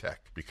big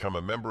tech. Become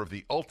a member of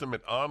the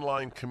ultimate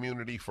online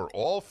community for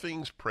all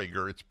things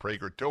Prager. It's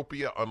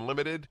Pragertopia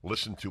Unlimited.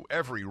 Listen to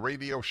every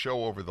radio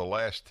show over the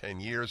last 10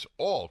 years,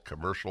 all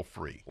commercial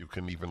free. You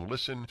can even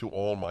listen to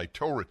all my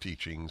Torah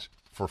teachings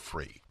for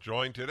free.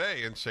 Join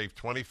today and save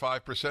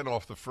 25%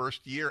 off the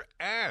first year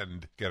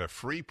and get a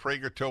free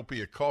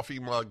Pragertopia coffee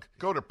mug.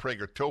 Go to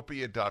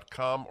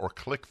Pragertopia.com or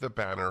click the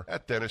banner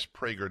at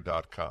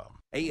DennisPrager.com.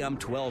 AM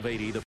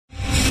 1280, the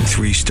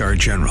 3-star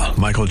General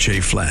Michael J.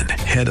 Flynn,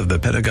 head of the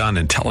Pentagon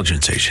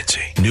Intelligence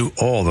Agency, knew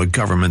all the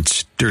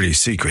government's dirty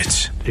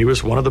secrets. He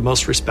was one of the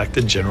most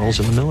respected generals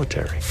in the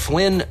military.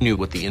 Flynn knew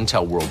what the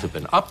intel world had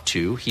been up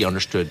to. He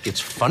understood its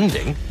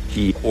funding.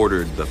 He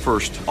ordered the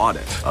first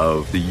audit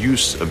of the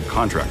use of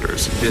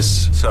contractors.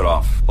 This set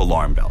off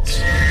alarm bells.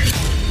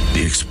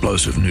 The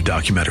explosive new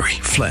documentary,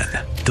 Flynn,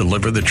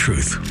 Deliver the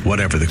Truth,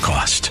 Whatever the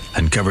Cost,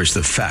 uncovers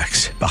the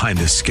facts behind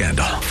this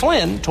scandal.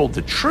 Flynn told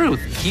the truth.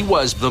 He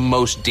was the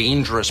most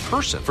dangerous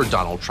person for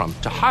Donald Trump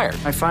to hire.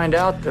 I find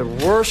out the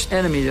worst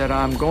enemy that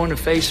I'm going to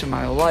face in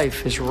my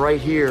life is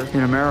right here in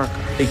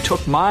America. They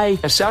took my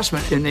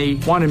assessment and they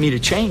wanted me to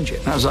change it.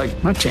 And I was like,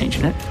 I'm not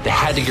changing it. They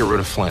had to get rid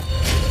of Flynn.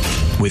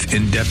 With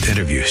in-depth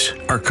interviews,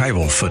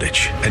 archival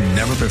footage, and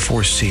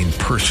never-before-seen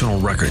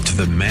personal records of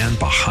the man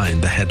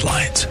behind the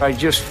headlines. I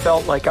just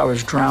felt like I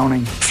was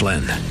drowning.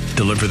 Flynn,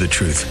 Deliver the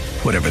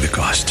Truth, Whatever the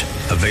Cost.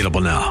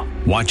 Available now.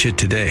 Watch it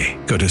today.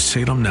 Go to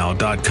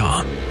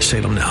salemnow.com.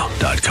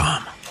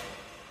 salemnow.com.